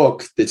in the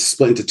book, it's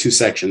split into 2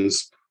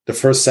 sections. The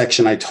first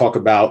section, I talk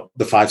about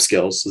the 5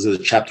 skills. There's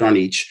a chapter on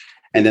each.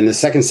 And then the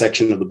second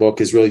section of the book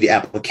is really the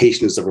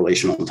applications of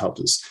relational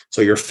intelligence.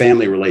 So your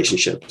family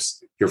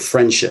relationships, your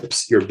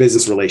friendships, your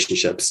business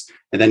relationships,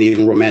 and then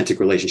even romantic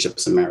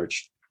relationships and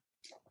marriage.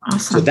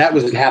 Awesome. So that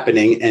was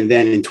happening. And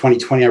then in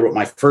 2020, I wrote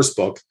my first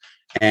book,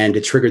 and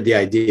it triggered the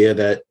idea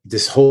that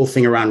this whole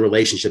thing around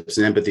relationships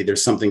and empathy,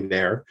 there's something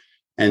there,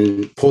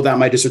 and pulled out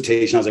my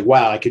dissertation. I was like,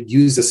 wow, I could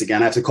use this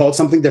again. I have to call it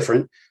something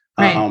different.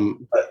 Right.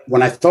 But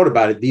when I thought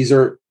about it,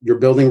 you're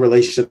building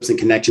relationships and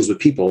connections with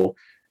people.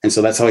 And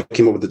so that's how I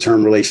came up with the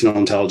term relational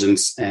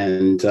intelligence,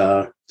 and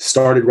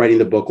started writing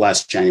the book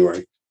last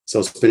January. So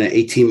it's been an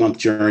 18-month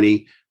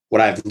journey. What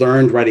I've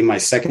learned writing my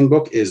second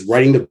book is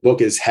writing the book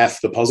is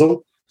half the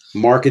puzzle.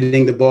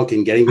 Marketing the book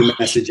and getting the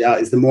message out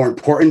is the more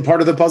important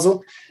part of the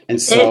puzzle.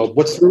 And so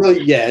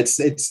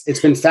it's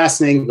been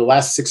fascinating. The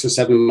last 6 or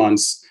 7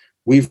 months,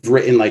 we've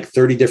written like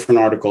 30 different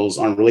articles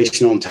on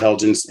relational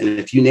intelligence. And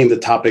if you name the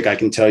topic, I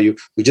can tell you,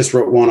 we just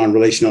wrote one on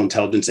relational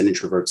intelligence and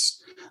introverts.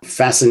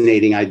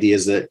 Fascinating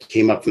ideas that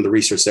came up from the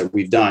research that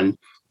we've done.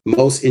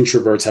 Most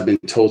introverts have been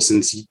told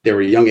since they were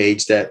a young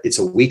age that it's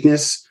a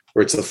weakness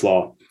or it's a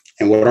flaw.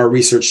 And what our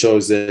research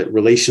shows that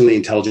relationally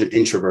intelligent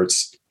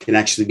introverts can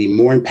actually be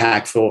more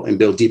impactful and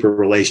build deeper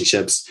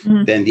relationships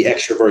than the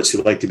extroverts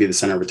who like to be the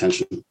center of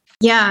attention.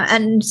 Yeah.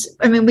 And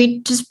I mean, we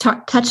just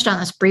touched on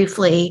this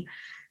briefly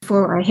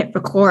before I hit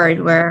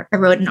record, where I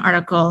wrote an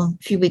article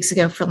a few weeks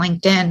ago for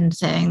LinkedIn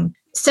saying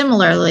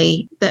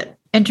similarly that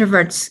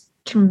introverts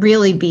can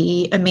really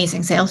be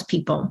amazing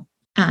salespeople.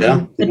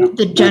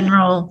 The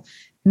general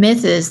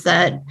myth is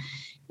that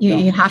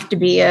you have to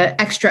be an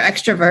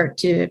extrovert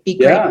to be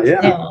great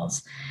at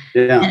sales.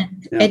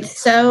 It's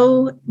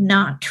so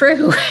not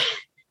true.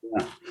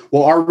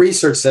 Well, our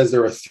research says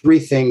there are 3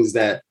 things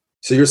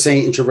so you're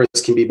saying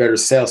introverts can be better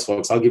sales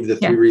folks. I'll give you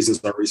the 3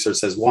 reasons our research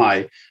says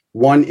why.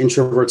 1,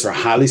 introverts are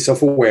highly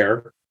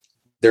self-aware,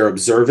 they're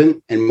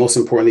observant, and most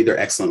importantly, they're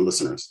excellent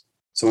listeners.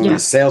 So in a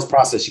sales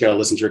process, you got to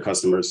listen to your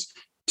customers.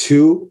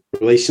 2,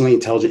 relationally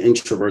intelligent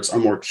introverts are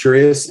more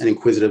curious and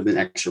inquisitive than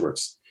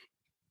extroverts.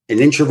 An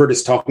introvert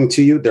is talking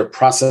to you, they're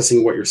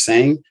processing what you're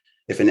saying.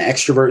 If an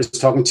extrovert is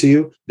talking to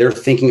you, they're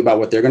thinking about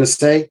what they're going to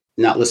say,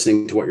 not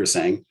listening to what you're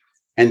saying.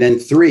 And then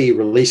 3,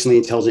 relationally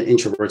intelligent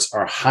introverts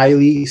are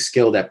highly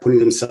skilled at putting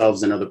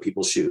themselves in other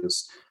people's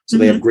shoes. So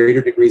they have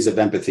greater degrees of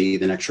empathy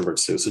than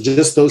extroverts do. So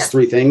just those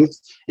 3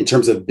 things in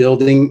terms of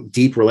building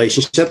deep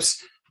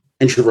relationships,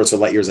 introverts are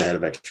light years ahead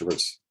of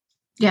extroverts.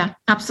 Yeah,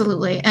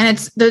 absolutely. And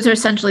those are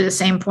essentially the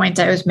same points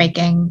I was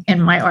making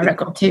in my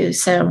article too.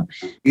 So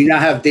you now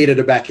have data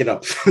to back it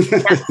up.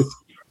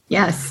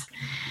 Yes.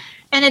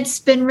 And it's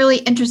been really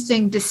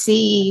interesting to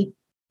see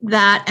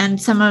that,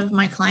 and some of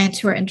my clients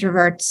who are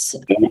introverts,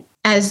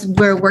 as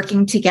we're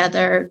working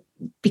together,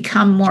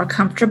 become more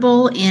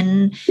comfortable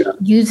in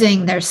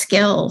using their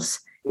skills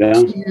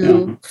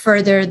to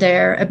further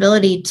their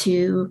ability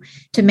to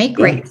make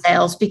great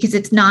sales, because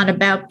it's not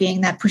about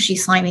being that pushy,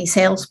 slimy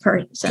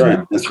salesperson,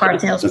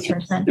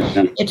 salesperson.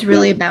 It's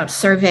really about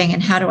serving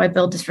and how do I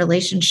build this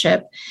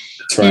relationship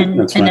in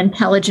an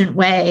intelligent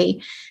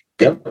way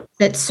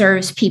that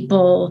serves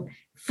people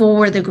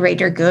for the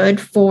greater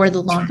good for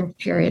the longer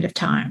period of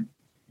time.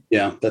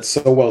 Yeah, that's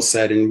so well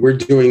said. And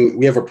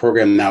we have a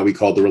program now we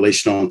call the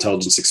Relational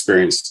Intelligence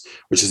Experience,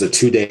 which is a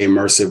 2-day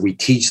immersive. We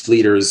teach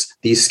leaders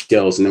these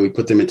skills and then we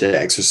put them into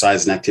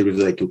exercise and activities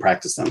so they can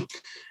practice them.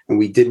 And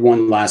we did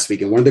one last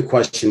week. And one of the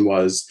questions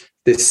was,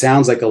 this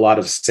sounds like a lot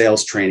of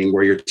sales training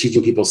where you're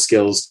teaching people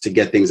skills to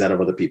get things out of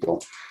other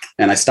people.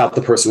 And I stopped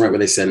the person right where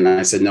they said, and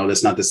I said, no,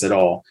 that's not this at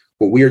all.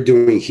 What we are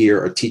doing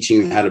here are teaching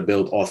you how to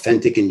build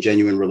authentic and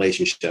genuine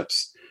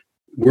relationships.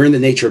 We're in the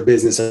nature of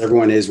business.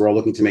 Everyone is. We're all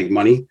looking to make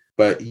money.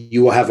 But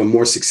you will have a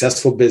more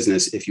successful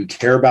business if you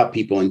care about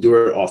people and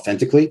do it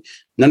authentically.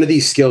 None of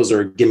these skills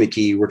are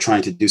gimmicky. We're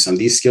trying to do some.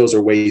 These skills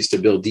are ways to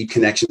build deep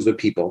connections with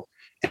people.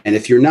 And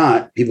if you're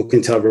not, people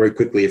can tell very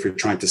quickly if you're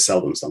trying to sell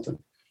them something.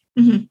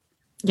 Mm-hmm.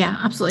 Yeah,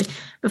 absolutely.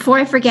 Before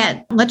I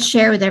forget, let's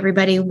share with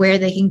everybody where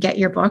they can get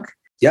your book.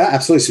 Yeah,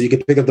 absolutely. So you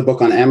can pick up the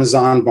book on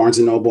Amazon, Barnes &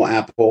 Noble,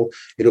 Apple.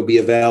 It'll be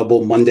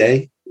available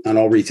Monday on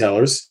all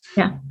retailers.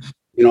 Yeah.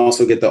 You can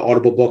also get the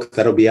Audible book.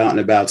 That'll be out in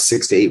about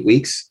 6 to 8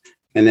 weeks.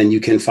 And then you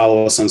can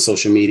follow us on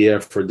social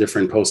media for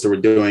different posts that we're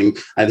doing.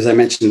 As I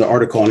mentioned, the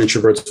article on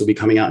introverts will be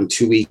coming out in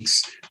 2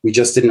 weeks. We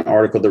just did an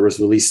article that was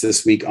released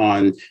this week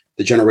on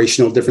the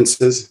generational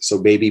differences.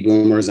 So baby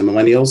boomers and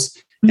millennials,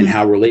 and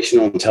how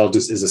relational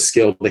intelligence is a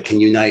skill that can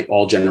unite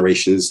all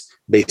generations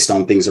based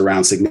on things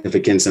around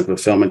significance and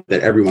fulfillment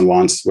that everyone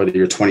wants, whether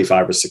you're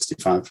 25 or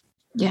 65.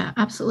 Yeah,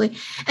 absolutely.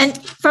 And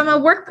from a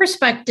work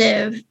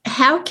perspective,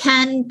 how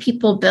can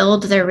people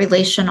build their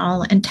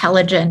relational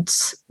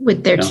intelligence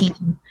with their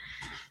team?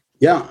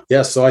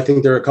 Yeah. So I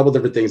think there are a couple of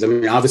different things. I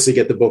mean, obviously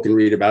get the book and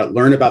read about it,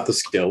 learn about the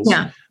skills.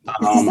 Yeah.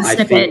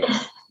 I think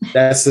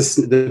that's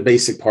the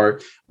basic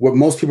part. What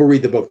most people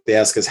read the book, they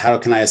ask us, how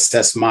can I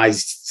assess my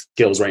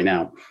skills right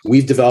now?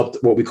 We've developed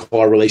what we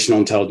call our relational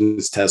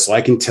intelligence test. So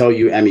I can tell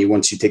you, Emmy,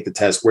 once you take the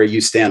test, where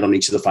you stand on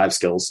each of the 5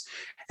 skills.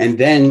 And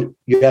then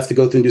you have to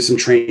go through and do some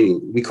training.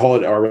 We call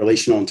it our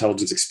relational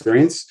intelligence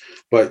experience,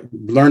 but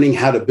learning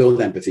how to build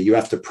empathy, you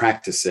have to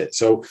practice it.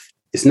 So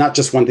it's not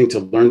just one thing to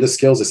learn the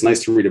skills. It's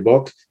nice to read a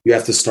book. You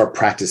have to start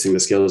practicing the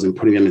skills and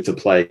putting them into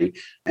play.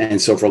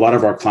 And so for a lot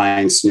of our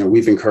clients,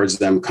 we've encouraged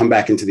them come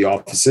back into the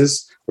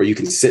offices where you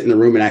can sit in the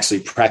room and actually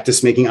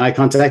practice making eye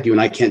contact. You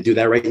and I can't do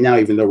that right now,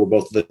 even though we're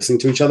both listening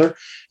to each other.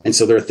 And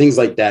so there are things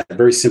like that,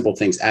 very simple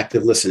things,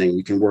 active listening.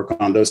 You can work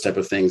on those type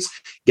of things,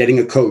 getting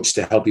a coach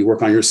to help you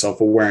work on your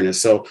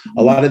self-awareness. So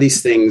a lot of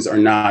these things are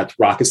not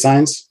rocket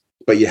science,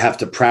 but you have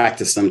to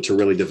practice them to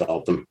really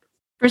develop them.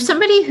 For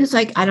somebody who's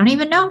like, I don't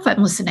even know if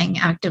I'm listening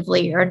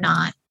actively or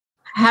not,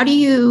 how do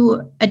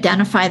you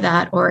identify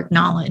that or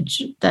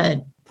acknowledge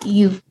that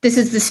this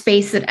is the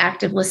space that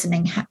active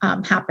listening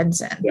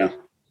happens in? Yeah.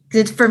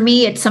 For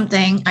me, it's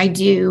something I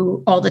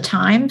do all the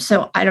time.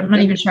 So I'm not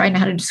even sure I know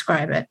how to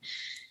describe it.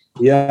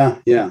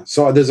 Yeah.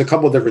 So there's a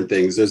couple of different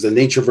things. There's the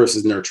nature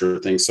versus nurture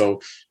thing.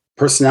 So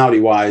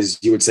personality wise,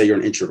 you would say you're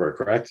an introvert,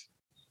 correct?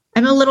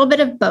 I'm a little bit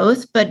of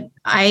both, but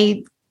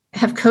I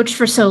have coached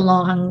for so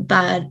long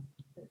that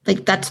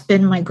that's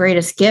been my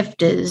greatest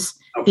gift is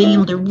being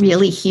able to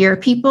really hear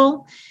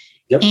people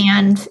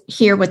and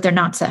hear what they're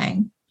not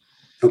saying.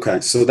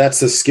 Okay. So that's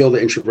the skill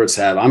that introverts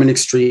have. I'm an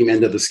extreme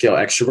end of the scale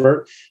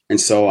extrovert. And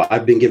so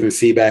I've been given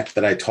feedback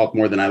that I talk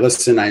more than I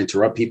listen. I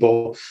interrupt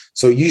people.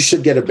 So you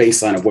should get a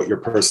baseline of what your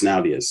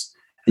personality is.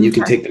 And you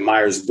can take the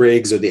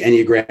Myers-Briggs or the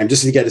Enneagram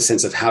just to get a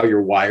sense of how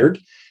you're wired.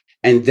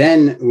 And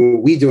then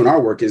what we do in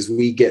our work is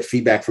we get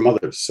feedback from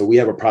others. So we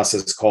have a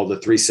process called the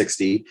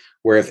 360,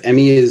 where if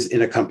Emmy is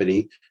in a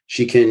company,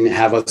 she can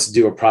have us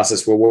do a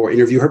process where we'll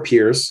interview her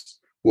peers,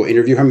 we'll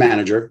interview her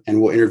manager,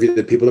 and we'll interview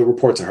the people that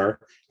report to her.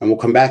 And we'll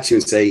come back to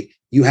you and say,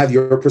 you have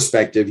your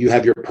perspective, you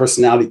have your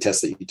personality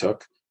test that you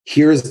took.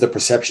 Here's the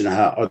perception of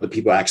how other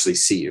people actually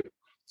see you.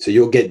 So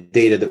you'll get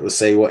data that will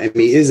say, well,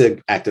 Emmy is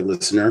an active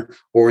listener,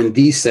 or in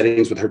these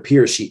settings with her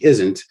peers, she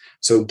isn't.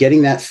 So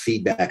getting that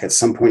feedback at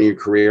some point in your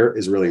career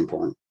is really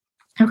important.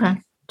 Okay.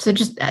 So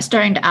just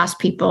starting to ask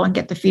people and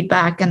get the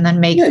feedback and then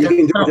make you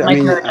can do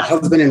it. A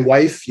husband and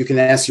wife, you can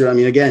ask how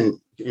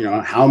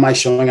am I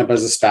showing up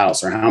as a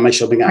spouse, or how am I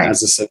showing up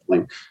as a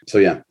sibling? So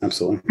yeah,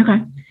 absolutely.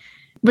 Okay.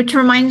 Which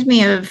reminds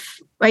me of,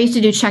 I used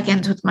to do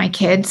check-ins with my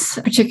kids,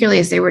 particularly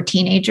as they were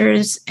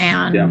teenagers.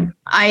 And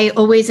I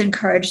always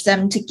encouraged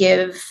them to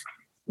give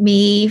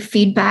me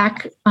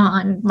feedback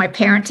on my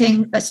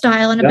parenting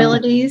style and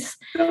abilities.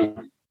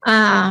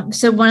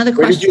 So one of the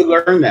questions—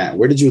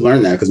 Where did you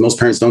learn that? Because most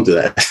parents don't do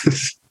that.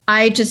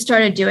 I just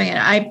started doing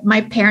it.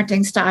 My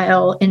parenting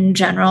style in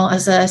general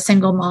as a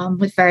single mom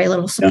with very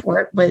little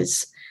support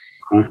was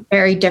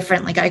very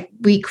different.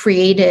 We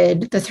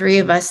created, the 3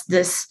 of us,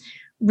 this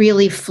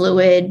really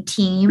fluid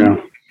team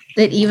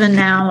that even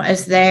now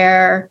as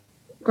they're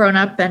grown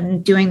up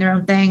and doing their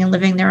own thing and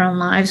living their own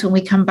lives, when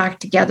we come back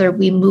together,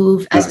 we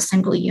move as a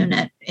single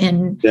unit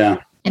in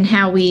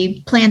how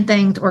we plan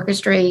things,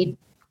 orchestrate,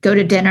 go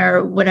to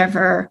dinner,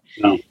 whatever.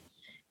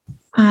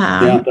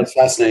 Yeah, that's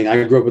fascinating.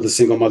 I grew up with a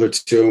single mother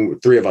too,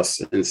 3 of us,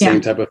 and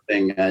same type of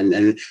thing.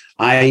 And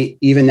I,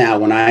 even now,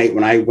 when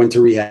I went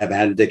to rehab, I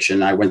had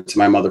addiction, I went to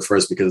my mother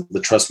first because of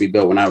the trust we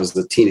built when I was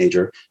a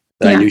teenager,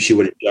 that I knew she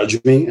wouldn't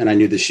judge me, and I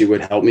knew that she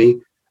would help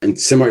me. And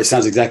similar, it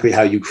sounds exactly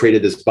how you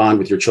created this bond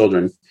with your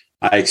children.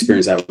 I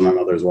experienced that with my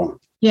mother as well.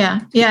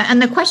 Yeah. Yeah.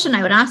 And the question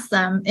I would ask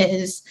them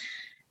is,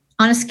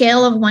 on a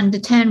scale of 1 to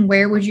 10,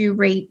 where would you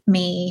rate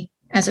me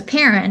as a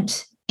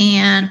parent?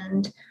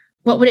 And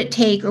what would it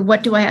take, or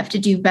what do I have to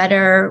do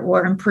better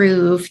or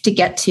improve to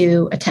get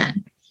to a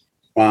 10?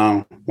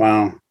 Wow.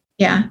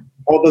 Yeah.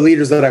 All the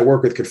leaders that I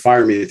work with could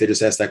fire me if they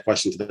just asked that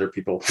question to their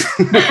people.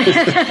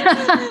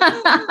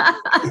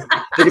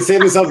 They could save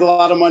themselves a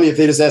lot of money if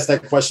they just ask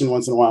that question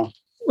once in a while.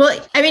 Well,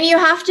 I mean, you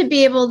have to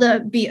be able to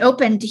be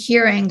open to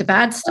hearing the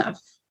bad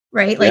stuff,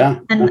 right?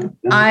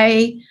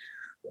 I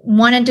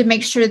wanted to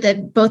make sure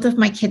that both of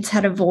my kids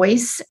had a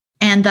voice,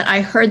 and that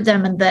I heard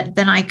them, and that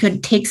then I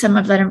could take some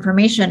of that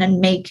information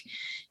and make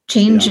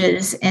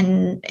changes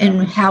in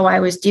how I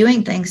was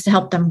doing things to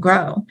help them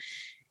grow.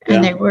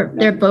 And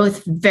they're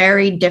both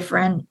very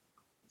different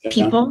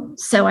people.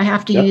 So I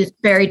have to use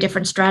very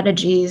different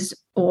strategies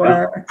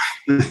or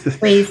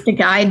ways to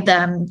guide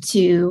them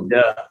to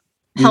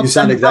help. You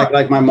sound exactly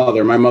like my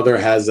mother. My mother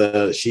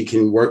she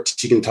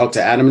can talk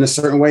to Adam in a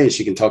certain way, and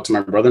she can talk to my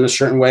brother in a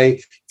certain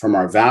way, from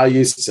our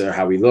values to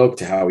how we look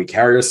to how we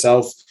carry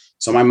ourselves.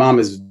 So my mom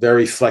is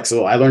very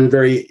flexible. I learned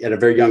at a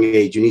very young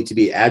age, you need to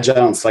be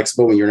agile and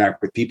flexible when you're not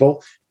with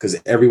people, because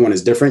everyone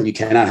is different. You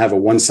cannot have a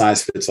one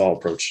size fits all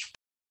approach.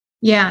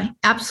 Yeah,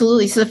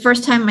 absolutely. So the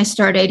first time I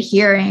started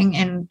hearing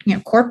in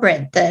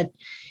corporate that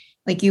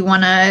like you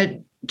want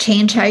to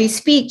change how you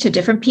speak to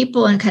different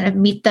people and kind of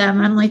meet them,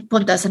 I'm like,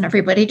 well, doesn't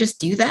everybody just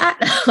do that?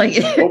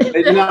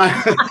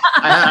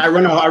 I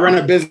run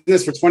a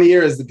business for 20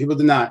 years. The people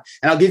do not.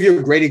 And I'll give you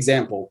a great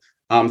example.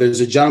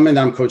 There's a gentleman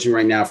that I'm coaching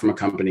right now from a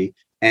company,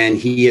 and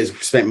he has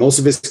spent most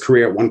of his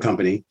career at one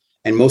company.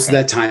 And most of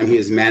that time he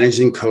has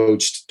managed and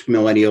coached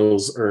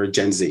millennials or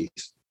Gen Z.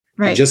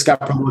 Right. He just got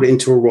promoted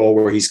into a role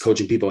where he's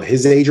coaching people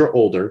his age or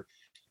older.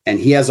 And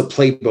he has a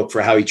playbook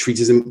for how he treats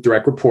his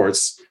direct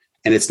reports.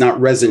 And it's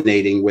not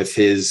resonating with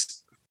his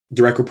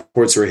direct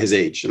reports or his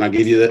age. And I'll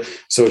give you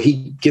so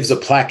he gives a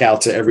plaque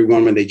out to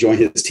everyone when they join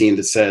his team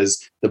that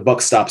says, the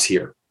buck stops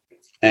here.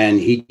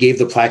 And he gave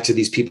the plaque to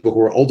these people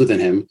who are older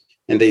than him.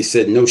 And they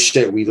said, no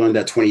shit, we learned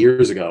that 20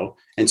 years ago.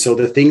 And so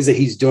the things that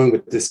he's doing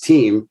with this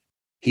team,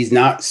 he's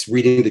not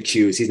reading the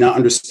cues. He's not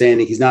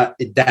understanding. He's not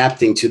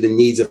adapting to the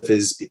needs of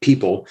his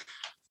people.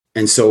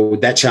 And so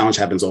that challenge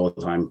happens all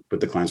the time with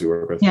the clients we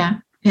work with. Yeah.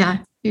 Yeah.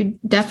 You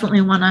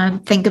definitely want to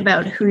think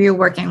about who you're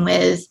working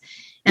with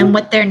and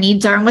what their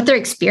needs are and what their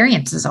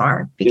experiences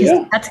are, because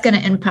that's going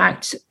to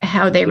impact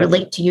how they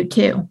relate to you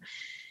too.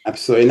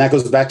 Absolutely. And that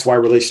goes back to why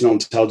relational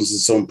intelligence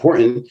is so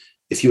important.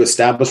 If you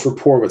establish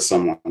rapport with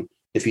someone,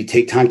 if you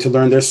take time to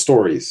learn their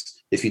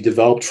stories, if you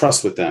develop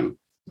trust with them,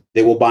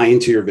 they will buy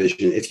into your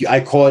vision. I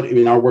call it,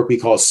 in our work, we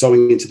call it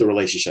sowing into the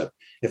relationship.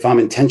 If I'm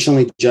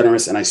intentionally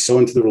generous and I sow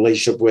into the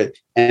relationship with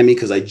Emmy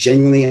because I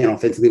genuinely and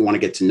authentically want to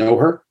get to know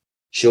her,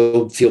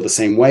 she'll feel the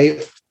same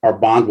way. Our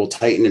bond will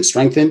tighten and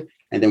strengthen,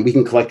 and then we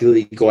can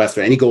collectively go after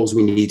any goals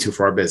we need to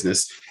for our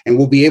business. And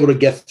we'll be able to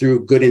get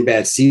through good and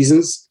bad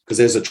seasons because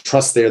there's a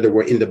trust there that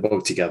we're in the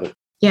boat together.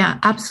 Yeah,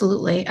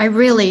 absolutely. I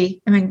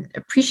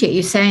appreciate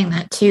you saying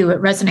that too. It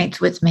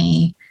resonates with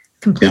me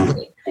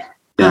completely.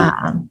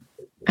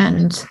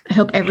 And I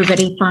hope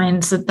everybody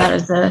finds that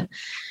is a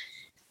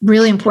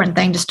really important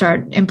thing to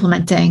start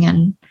implementing.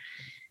 And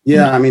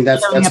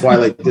that's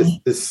why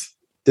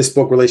this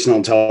book, Relational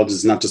Intelligence,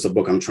 is not just a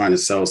book I'm trying to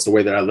sell. It's the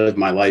way that I live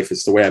my life.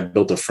 It's the way I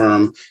built a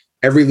firm.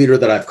 Every leader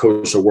that I've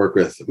coached or worked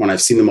with, when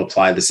I've seen them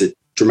apply this, it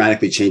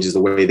dramatically changes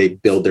the way they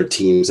build their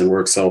teams and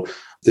work. So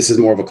this is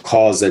more of a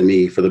cause than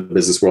me for the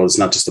business world. It's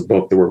not just a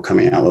book that we're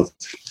coming out with.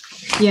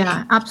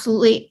 Yeah,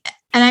 absolutely.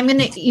 And I'm going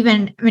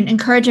to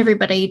encourage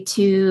everybody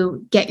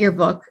to get your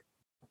book,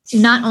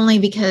 not only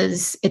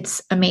because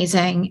it's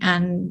amazing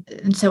and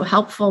so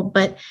helpful,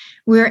 but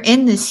we're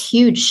in this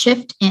huge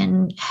shift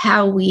in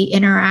how we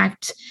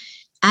interact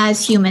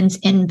as humans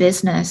in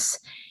business.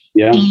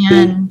 Yeah.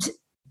 And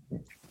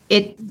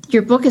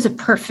your book is a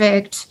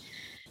perfect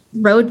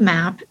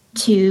roadmap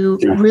to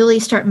really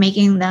start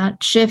making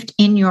that shift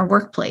in your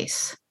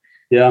workplace.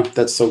 Yeah,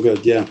 that's so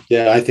good. Yeah.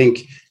 I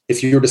think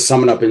if you were to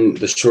sum it up in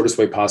the shortest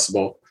way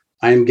possible,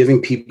 I am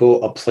giving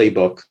people a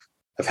playbook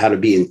of how to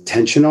be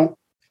intentional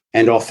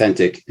and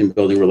authentic in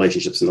building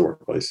relationships in the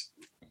workplace.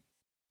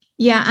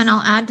 Yeah. And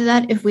I'll add to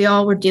that, if we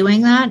all were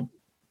doing that,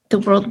 the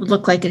world would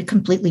look like a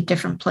completely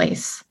different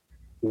place.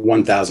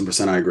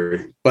 1000% I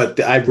agree. But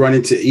I've run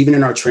into, even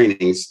in our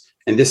trainings,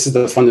 and this is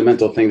the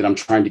fundamental thing that I'm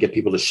trying to get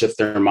people to shift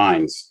their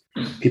minds.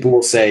 People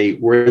will say,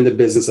 we're in the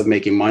business of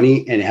making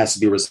money and it has to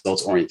be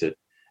results oriented.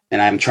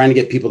 And I'm trying to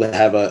get people to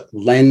have a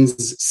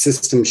lens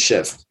system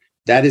shift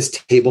that is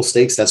table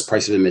stakes. That's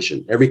price of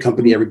admission. Every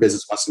company, every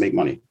business wants to make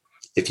money.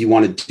 If you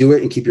want to do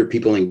it and keep your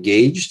people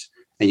engaged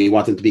and you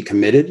want them to be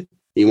committed and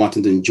you want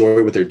them to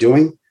enjoy what they're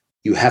doing,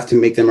 you have to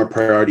make them a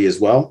priority as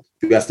well.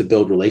 You have to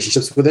build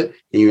relationships with it,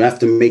 and you have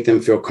to make them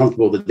feel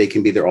comfortable that they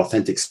can be their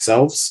authentic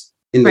selves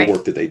in the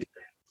work that they do.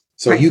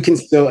 So you can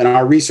still, and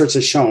our research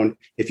has shown,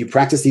 if you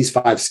practice these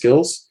 5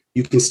 skills,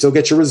 you can still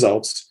get your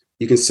results.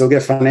 You can still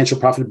get financial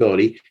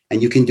profitability,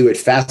 and you can do it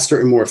faster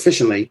and more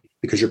efficiently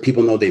because your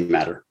people know they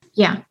matter.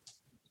 Yeah.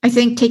 I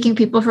think taking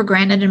people for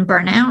granted and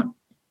burnout,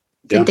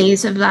 the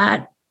days of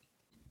that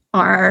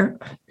are,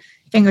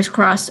 fingers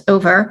crossed,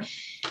 over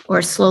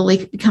or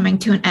slowly coming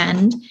to an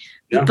end.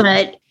 Yeah.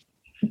 But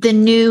the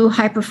new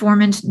high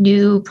performance,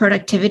 new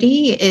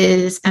productivity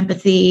is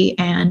empathy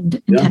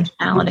and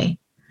intentionality.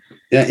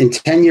 Yeah. In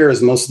 10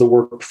 years, most of the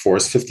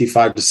workforce,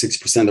 55 to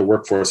 60% of the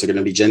workforce are going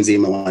to be Gen Z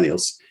and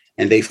millennials.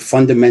 And they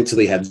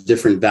fundamentally have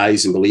different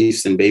values and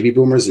beliefs than baby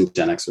boomers and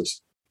Gen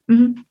Xers.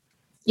 Mm-hmm.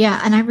 Yeah.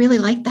 And I really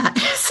like that.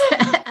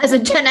 As a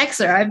Gen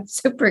Xer, I'm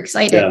super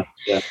excited.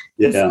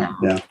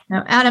 Now,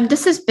 Adam,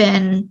 this has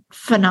been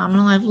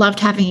phenomenal. I've loved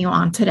having you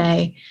on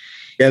today.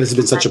 Yeah, this has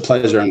been such a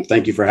pleasure. And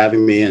thank you for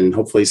having me. And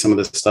hopefully some of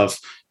this stuff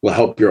will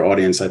help your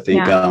audience. I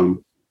think,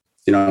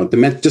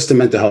 just the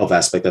mental health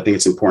aspect, I think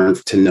it's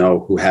important to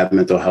know who have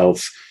mental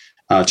health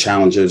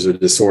challenges or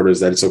disorders,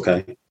 that it's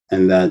okay.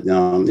 And that,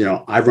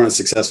 I've run a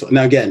successful,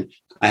 now again,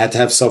 I had to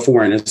have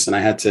self-awareness and I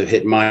had to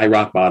hit my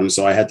rock bottom.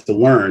 So I had to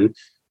learn,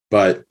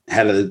 but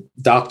had a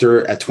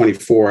doctor at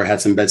 24,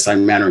 had some bedside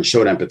manner and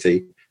showed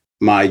empathy.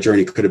 My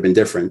journey could have been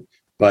different,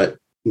 but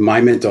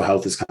my mental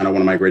health is kind of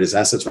one of my greatest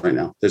assets right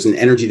now. There's an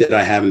energy that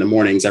I have in the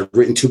mornings. I've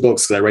written 2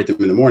 books because I write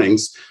them in the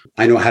mornings.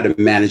 I know how to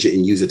manage it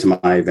and use it to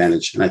my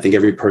advantage. And I think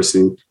every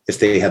person, if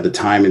they have the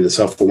time and the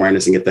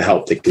self-awareness and get the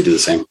help, they can do the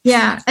same.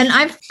 Yeah. And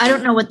I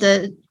don't know what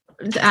the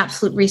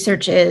absolute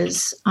research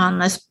is on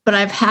this, but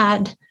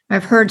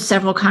I've heard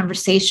several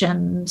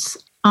conversations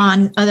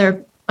on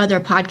other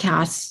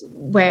podcasts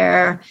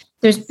where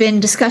there's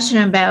been discussion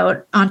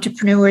about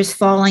entrepreneurs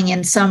falling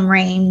in some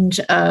range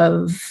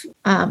of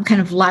kind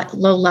of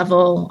low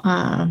level,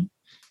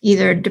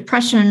 either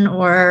depression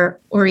or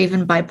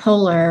even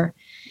bipolar,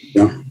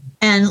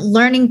 and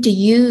learning to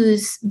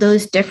use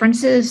those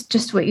differences,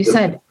 just what you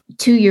said,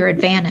 to your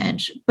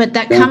advantage. But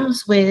that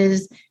comes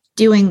with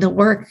doing the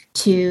work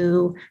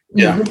to,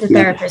 with a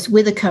therapist,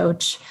 with a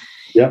coach,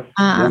 to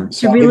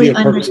really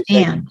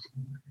understand.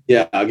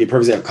 I'll give you a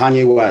perfect example.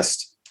 Kanye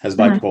West has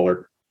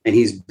bipolar. And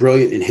he's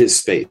brilliant in his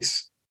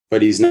space,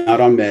 but he's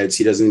not on meds.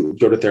 He doesn't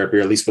go to therapy,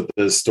 or at least what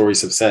the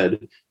stories have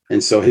said.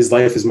 And so his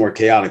life is more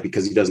chaotic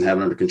because he doesn't have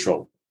it under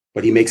control.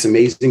 But he makes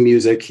amazing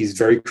music. He's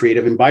very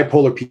creative. And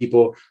bipolar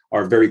people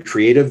are very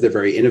creative. They're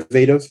very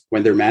innovative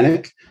when they're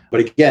manic. But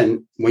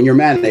again, when you're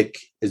manic,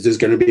 there's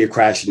going to be a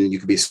crash and you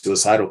could be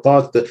suicidal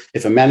thoughts.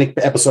 If a manic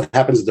episode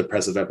happens, a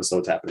depressive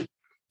episode's happening.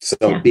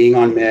 So being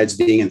on meds,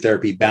 being in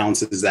therapy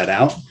balances that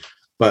out.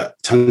 But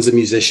tons of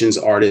musicians,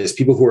 artists,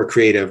 people who are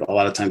creative, a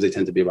lot of times they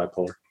tend to be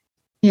bipolar.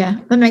 Yeah,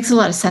 that makes a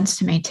lot of sense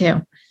to me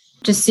too.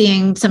 Just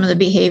seeing some of the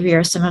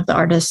behavior, some of the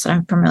artists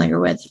I'm familiar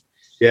with.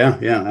 Yeah,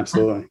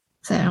 absolutely.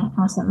 So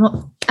awesome.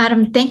 Well,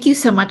 Adam, thank you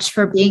so much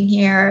for being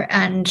here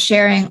and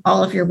sharing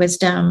all of your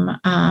wisdom.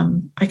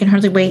 I can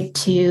hardly wait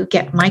to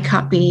get my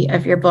copy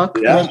of your book,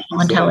 Relational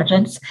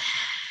Intelligence.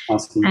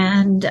 Awesome.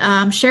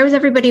 And share with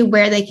everybody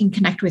where they can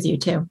connect with you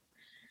too.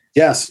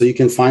 Yeah, so you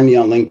can find me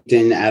on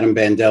LinkedIn, Adam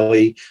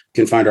Bandelli. You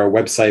can find our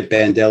website,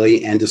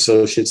 Bandelli and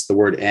Associates, the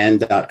word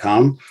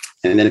and.com.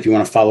 And then if you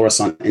want to follow us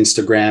on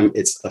Instagram,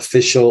 it's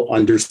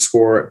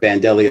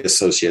official_Bandelli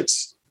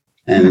Associates.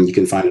 And you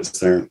can find us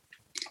there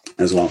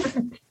as well.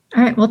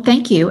 All right. Well,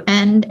 thank you.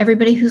 And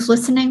everybody who's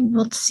listening,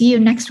 we'll see you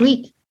next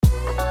week.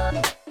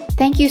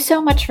 Thank you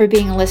so much for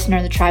being a listener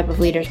of the Tribe of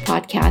Leaders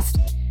podcast.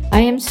 I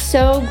am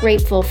so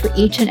grateful for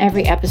each and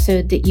every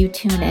episode that you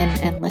tune in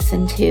and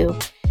listen to.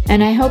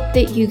 And I hope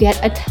that you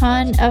get a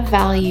ton of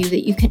value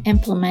that you can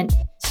implement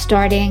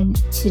starting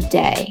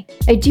today.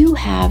 I do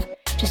have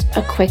just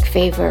a quick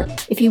favor.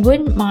 If you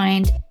wouldn't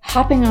mind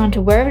hopping on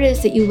to wherever it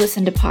is that you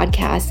listen to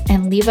podcasts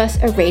and leave us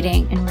a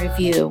rating and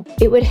review,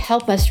 it would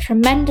help us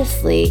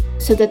tremendously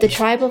so that the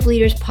Tribe of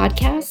Leaders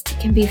podcast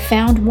can be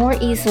found more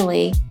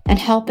easily and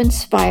help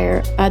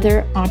inspire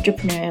other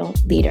entrepreneurial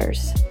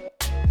leaders.